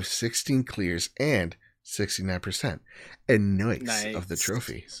 105, 16 clears, and 69%. And nice of the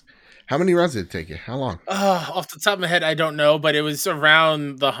trophies. How many runs did it take you? How long? Off the top of my head, I don't know, but it was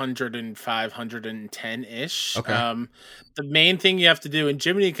around the 105, 110-ish. Okay. The main thing you have to do, and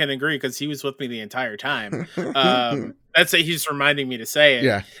Jiminy can agree because he was with me the entire time. That's what he's reminding me to say it.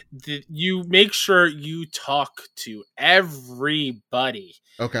 Yeah. You make sure you talk to everybody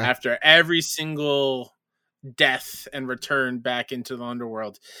after every single death and return back into the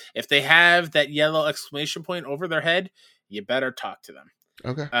underworld. If they have that yellow exclamation point over their head, you better talk to them.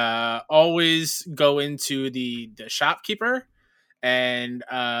 Okay. Always go into the shopkeeper and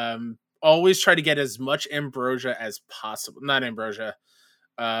always try to get as much ambrosia as possible. Not ambrosia.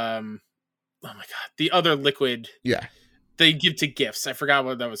 Oh my god, the other liquid. Yeah. They give to gifts. I forgot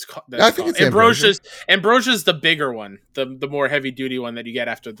what that was called. I think it's Ambrosia's the bigger one, the more heavy duty one that you get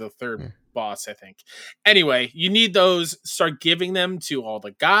after the third boss, I think. Anyway, you need those. Start giving them to all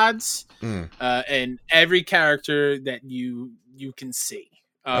the gods and every character that you can see.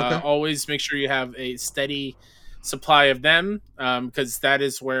 Always make sure you have a steady supply of them, because that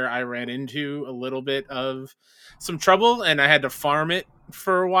is where I ran into a little bit of some trouble, and I had to farm it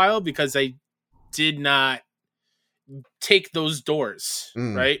for a while because I did not take those doors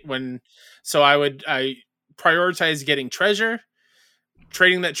right so I prioritize getting treasure,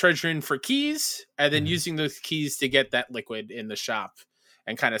 trading that treasure in for keys, and then using those keys to get that liquid in the shop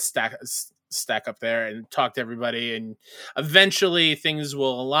and kind of stack up there and talk to everybody, and eventually things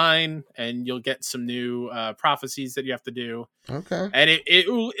will align and you'll get some new prophecies that you have to do. And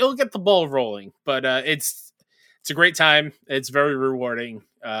it'll get the ball rolling, but it's a great time. It's very rewarding.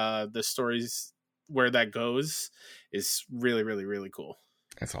 The stories where that goes is really, really, really cool.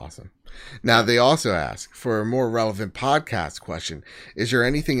 That's awesome. Now, they also ask for a more relevant podcast question. Is there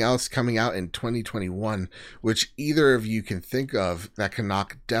anything else coming out in 2021 which either of you can think of that can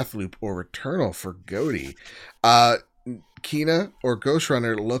knock Deathloop or Returnal for GOTY? Kena or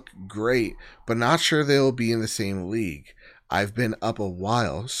Ghostrunner look great, but not sure they'll be in the same league. I've been up a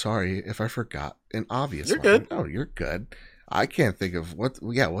while. Sorry if I forgot an obvious one. You're good. No, you're good. I can't think of what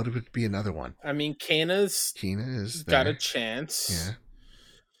would be another one? I mean, Kena's got a chance.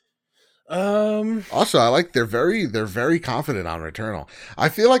 Yeah. Also, I like they're very confident on Returnal. I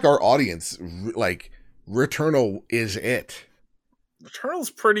feel like our audience like Returnal is it. Returnal's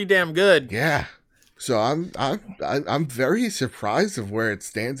pretty damn good. Yeah. So I'm very surprised of where it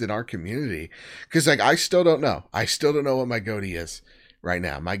stands in our community, because like I still don't know what my GOTY is right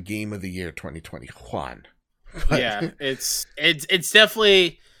now. My game of the year 2021. Yeah, it's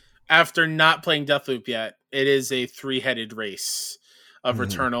definitely, after not playing Deathloop yet, it is a 3-headed race of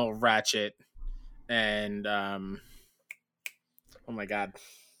Returnal, Ratchet, and oh my god,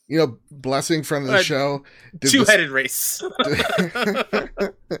 Blessing from the show, 2-headed race.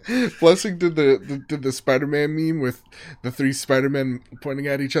 Blessing did the Spider-Man meme with the 3 Spider-Men pointing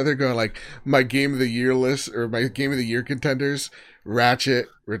at each other, going like, my game of the year list, or my game of the year contenders: Ratchet,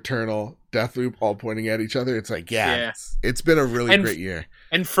 Returnal, Deathloop, all pointing at each other. It's like, it's been a really great year.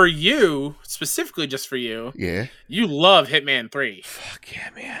 And for you, specifically just for you, you love Hitman 3. Fuck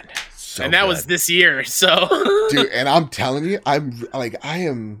yeah, man. And that was this year, so. Dude, and I'm telling you, I'm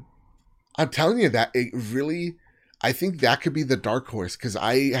telling you that it really, I think that could be the dark horse, because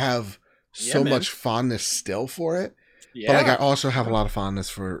I have so much fondness still for it. Yeah. But like, I also have a lot of fondness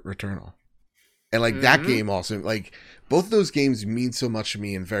for Returnal. And like that game also, like, both of those games mean so much to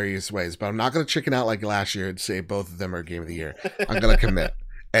me in various ways, but I'm not going to chicken out like last year and say both of them are game of the year. I'm going to commit.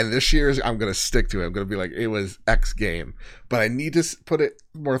 And this year, I'm going to stick to it. I'm going to be like, it was X game. But I need to put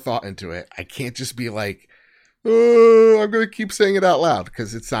more thought into it. I can't just be like, oh, I'm going to keep saying it out loud,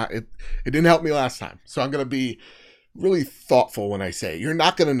 because it's not, it didn't help me last time. So I'm going to be really thoughtful when I say it. You're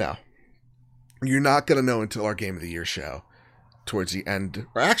not going to know. You're not going to know until our Game of the Year show towards the end,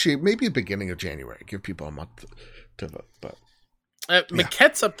 or actually maybe the beginning of January. Give people a month to vote. But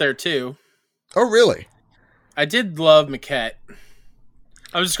Maquette's up there too. Oh, really? I did love Maquette.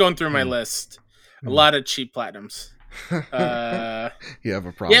 I was just going through my list. A lot of cheap platinums. You have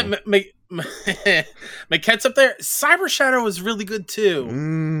a problem. Yeah, Maquette's up there. Cyber Shadow was really good too.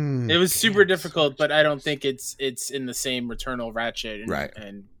 It was super difficult, but I don't think it's in the same Returnal, Ratchet,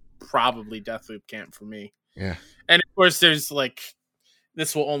 and probably Deathloop camp for me. Yeah. And of course, there's like,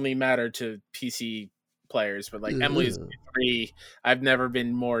 this will only matter to PC players, but like Emily's 3, I've never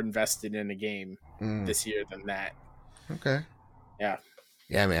been more invested in a game this year than that. Okay. Yeah.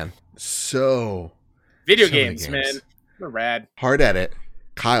 Yeah, man. Video So many games, man. They're rad. Hard edit.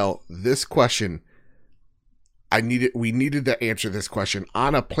 Kyle, this question, we needed to answer this question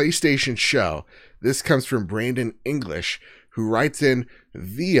on a PlayStation show. This comes from Brandon English, who writes in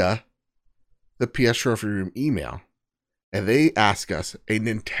via the PS Trophy Room email. And they ask us a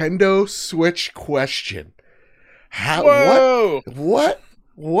Nintendo Switch question. Whoa!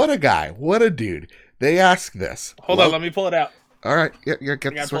 What a guy. What a dude. They ask this. Hold on, let me pull it out. All right. Yeah,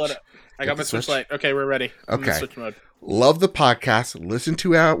 get the Switch. I got my Switch Lite. Okay, we're ready. I'm in Switch mode. Love the podcast. Listen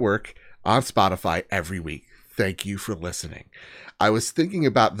to it at work on Spotify every week. Thank you for listening. I was thinking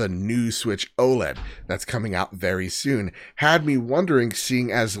about the new Switch OLED that's coming out very soon. Had me wondering,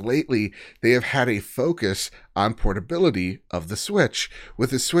 seeing as lately they have had a focus on portability of the Switch.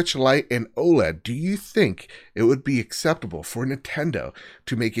 With the Switch Lite and OLED, do you think it would be acceptable for Nintendo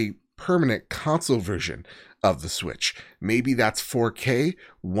to make a permanent console version of the Switch? Maybe that's 4K,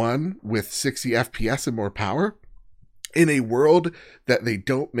 one with 60 FPS and more power? In a world that they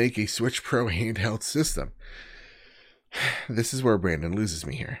don't make a Switch Pro handheld system. This is where Brandon loses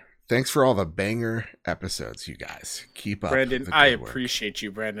me here. Thanks for all the banger episodes, you guys. Keep up. Brandon, I appreciate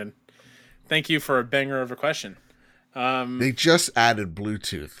you, Brandon. Thank you for a banger of a question. They just added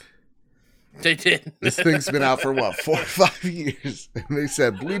Bluetooth. They did. This thing's been out for 4 or 5 years. And they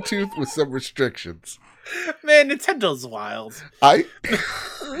said Bluetooth with some restrictions. Man, Nintendo's wild. I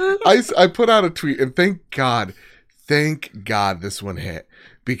put out a tweet, and thank God this one hit,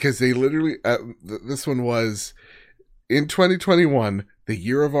 because they literally this one was, in 2021, the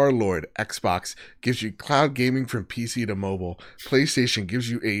year of our Lord, Xbox gives you cloud gaming from PC to mobile. PlayStation gives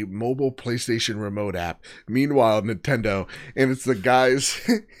you a mobile PlayStation remote app. Meanwhile, Nintendo, and it's the guys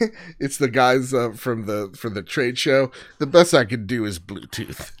from the trade show. The best I could do is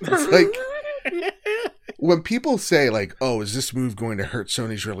Bluetooth. It's like, when people say like, "Oh, is this move going to hurt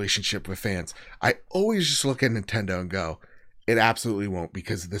Sony's relationship with fans?" I always just look at Nintendo and go, "It absolutely won't,"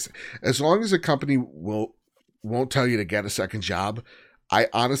 because this, as long as a company won't tell you to get a second job, I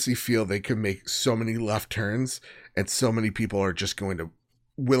honestly feel they can make so many left turns, and so many people are just going to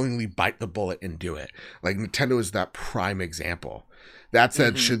willingly bite the bullet and do it. Like, Nintendo is that prime example. That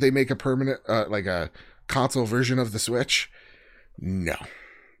said, should they make a permanent, like a console version of the Switch? No,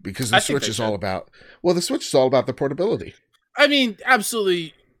 because the Switch is all about, the Switch is all about the portability. I mean,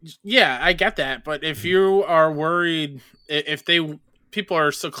 absolutely. Yeah, I get that. But if you are worried, if people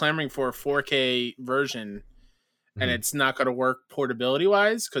are still clamoring for a 4K version, and it's not going to work portability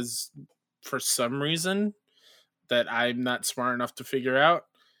wise, because for some reason that I'm not smart enough to figure out,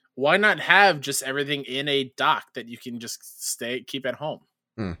 why not have just everything in a dock that you can just keep at home?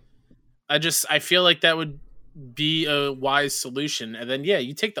 I feel like that would be a wise solution. And then,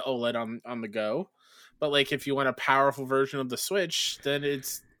 you take the OLED on the go, but like, if you want a powerful version of the Switch, then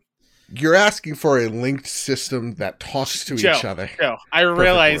you're asking for a linked system that talks to each other. Joe, I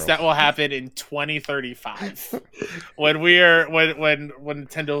realize that will happen in 2035 when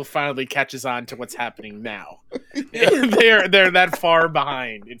Nintendo finally catches on to what's happening now. they're that far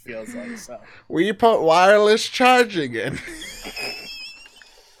behind, it feels like. So we put wireless charging in.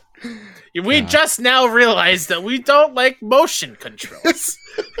 We just now realized that we don't like motion controls.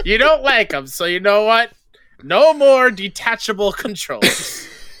 You don't like them, so you know what? No more detachable controllers.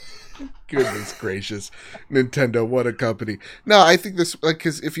 Goodness gracious. Nintendo, what a company. No, I think this, like,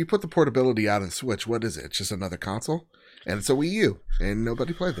 because if you put the portability out of the Switch, what is it? It's just another console? And it's a Wii U. And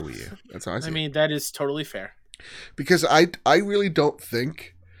nobody played the Wii U. That's how I see it. I mean, that is totally fair. Because I really don't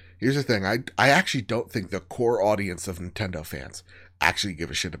think, here's the thing, I actually don't think the core audience of Nintendo fans actually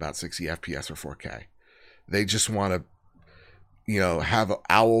give a shit about 60 FPS or 4K. They just want to, have an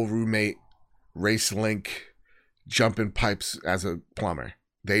owl roommate, race Link, jump in pipes as a plumber.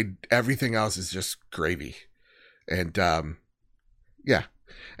 Everything else is just gravy. And and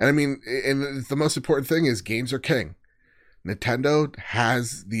I mean, and the most important thing is games are king. Nintendo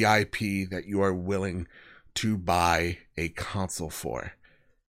has the IP that you are willing to buy a console for.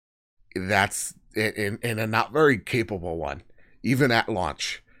 That's in a not very capable one, even at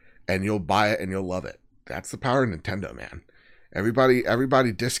launch, and you'll buy it and you'll love it. That's the power of Nintendo, man.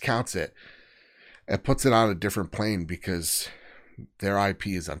 Everybody discounts it and puts it on a different plane because their IP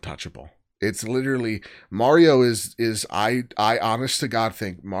is untouchable. It's literally, Mario is I honest to God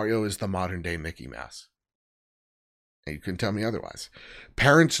think Mario is the modern day Mickey Mouse. And you couldn't tell me otherwise.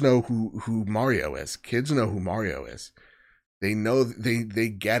 Parents know who Mario is. Kids know who Mario is. They know, they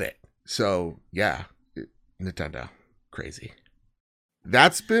get it. So yeah, Nintendo, crazy.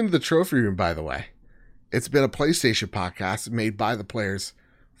 That's been the Trophy Room, by the way. It's been a PlayStation podcast made by the players,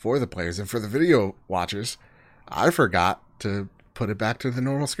 for the players, and for the video watchers. I forgot to put it back to the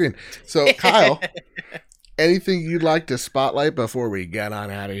normal screen. So, Kyle, anything you'd like to spotlight before we get on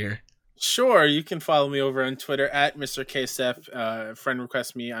out of here? Sure, you can follow me over on Twitter at Mr. KSF. Friend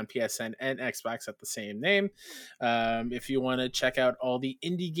request me on PSN and Xbox at the same name. If you want to check out all the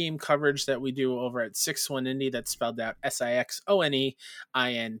indie game coverage that we do over at 61 Indie, that's spelled out SIXONEINDIE.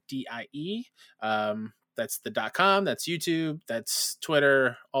 That's the .com, that's YouTube, that's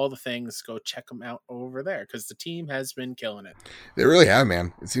Twitter, all the things. Go check them out over there because the team has been killing it. They really have,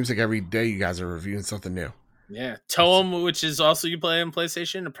 man. It seems like every day you guys are reviewing something new. Yeah, Toem, which is also you play on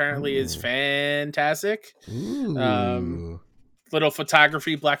PlayStation, apparently is fantastic. Ooh. Little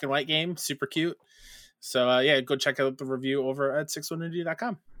photography black and white game, super cute. So yeah, go check out the review over at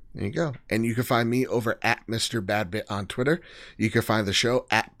 61indie.com. There you go. And you can find me over at Mr. Badbit on Twitter. You can find the show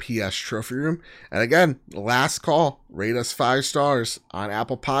at PS Trophy Room. And again, last call, rate us 5 stars on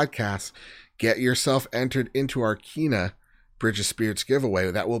Apple Podcasts. Get yourself entered into our Kena Bridge of Spirits giveaway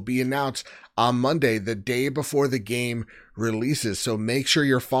that will be announced on Monday, the day before the game releases. So make sure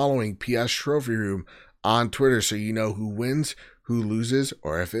you're following PS Trophy Room on Twitter so you know who wins, who loses,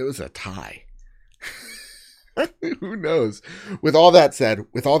 or if it was a tie. Who knows? With all that said,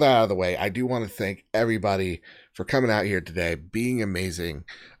 with all that out of the way, I do want to thank everybody for coming out here today, being amazing.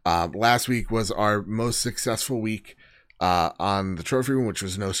 Last week was our most successful week on the Trophy Room, which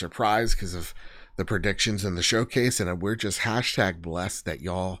was no surprise because of the predictions and the showcase. And we're just #blessed that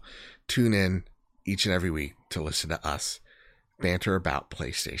y'all tune in each and every week to listen to us banter about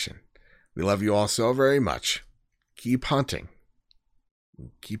PlayStation. We love you all so very much. Keep hunting.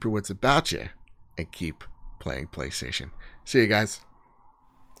 Keep your wits about you and keep playing PlayStation. See you guys.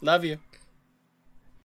 Love you.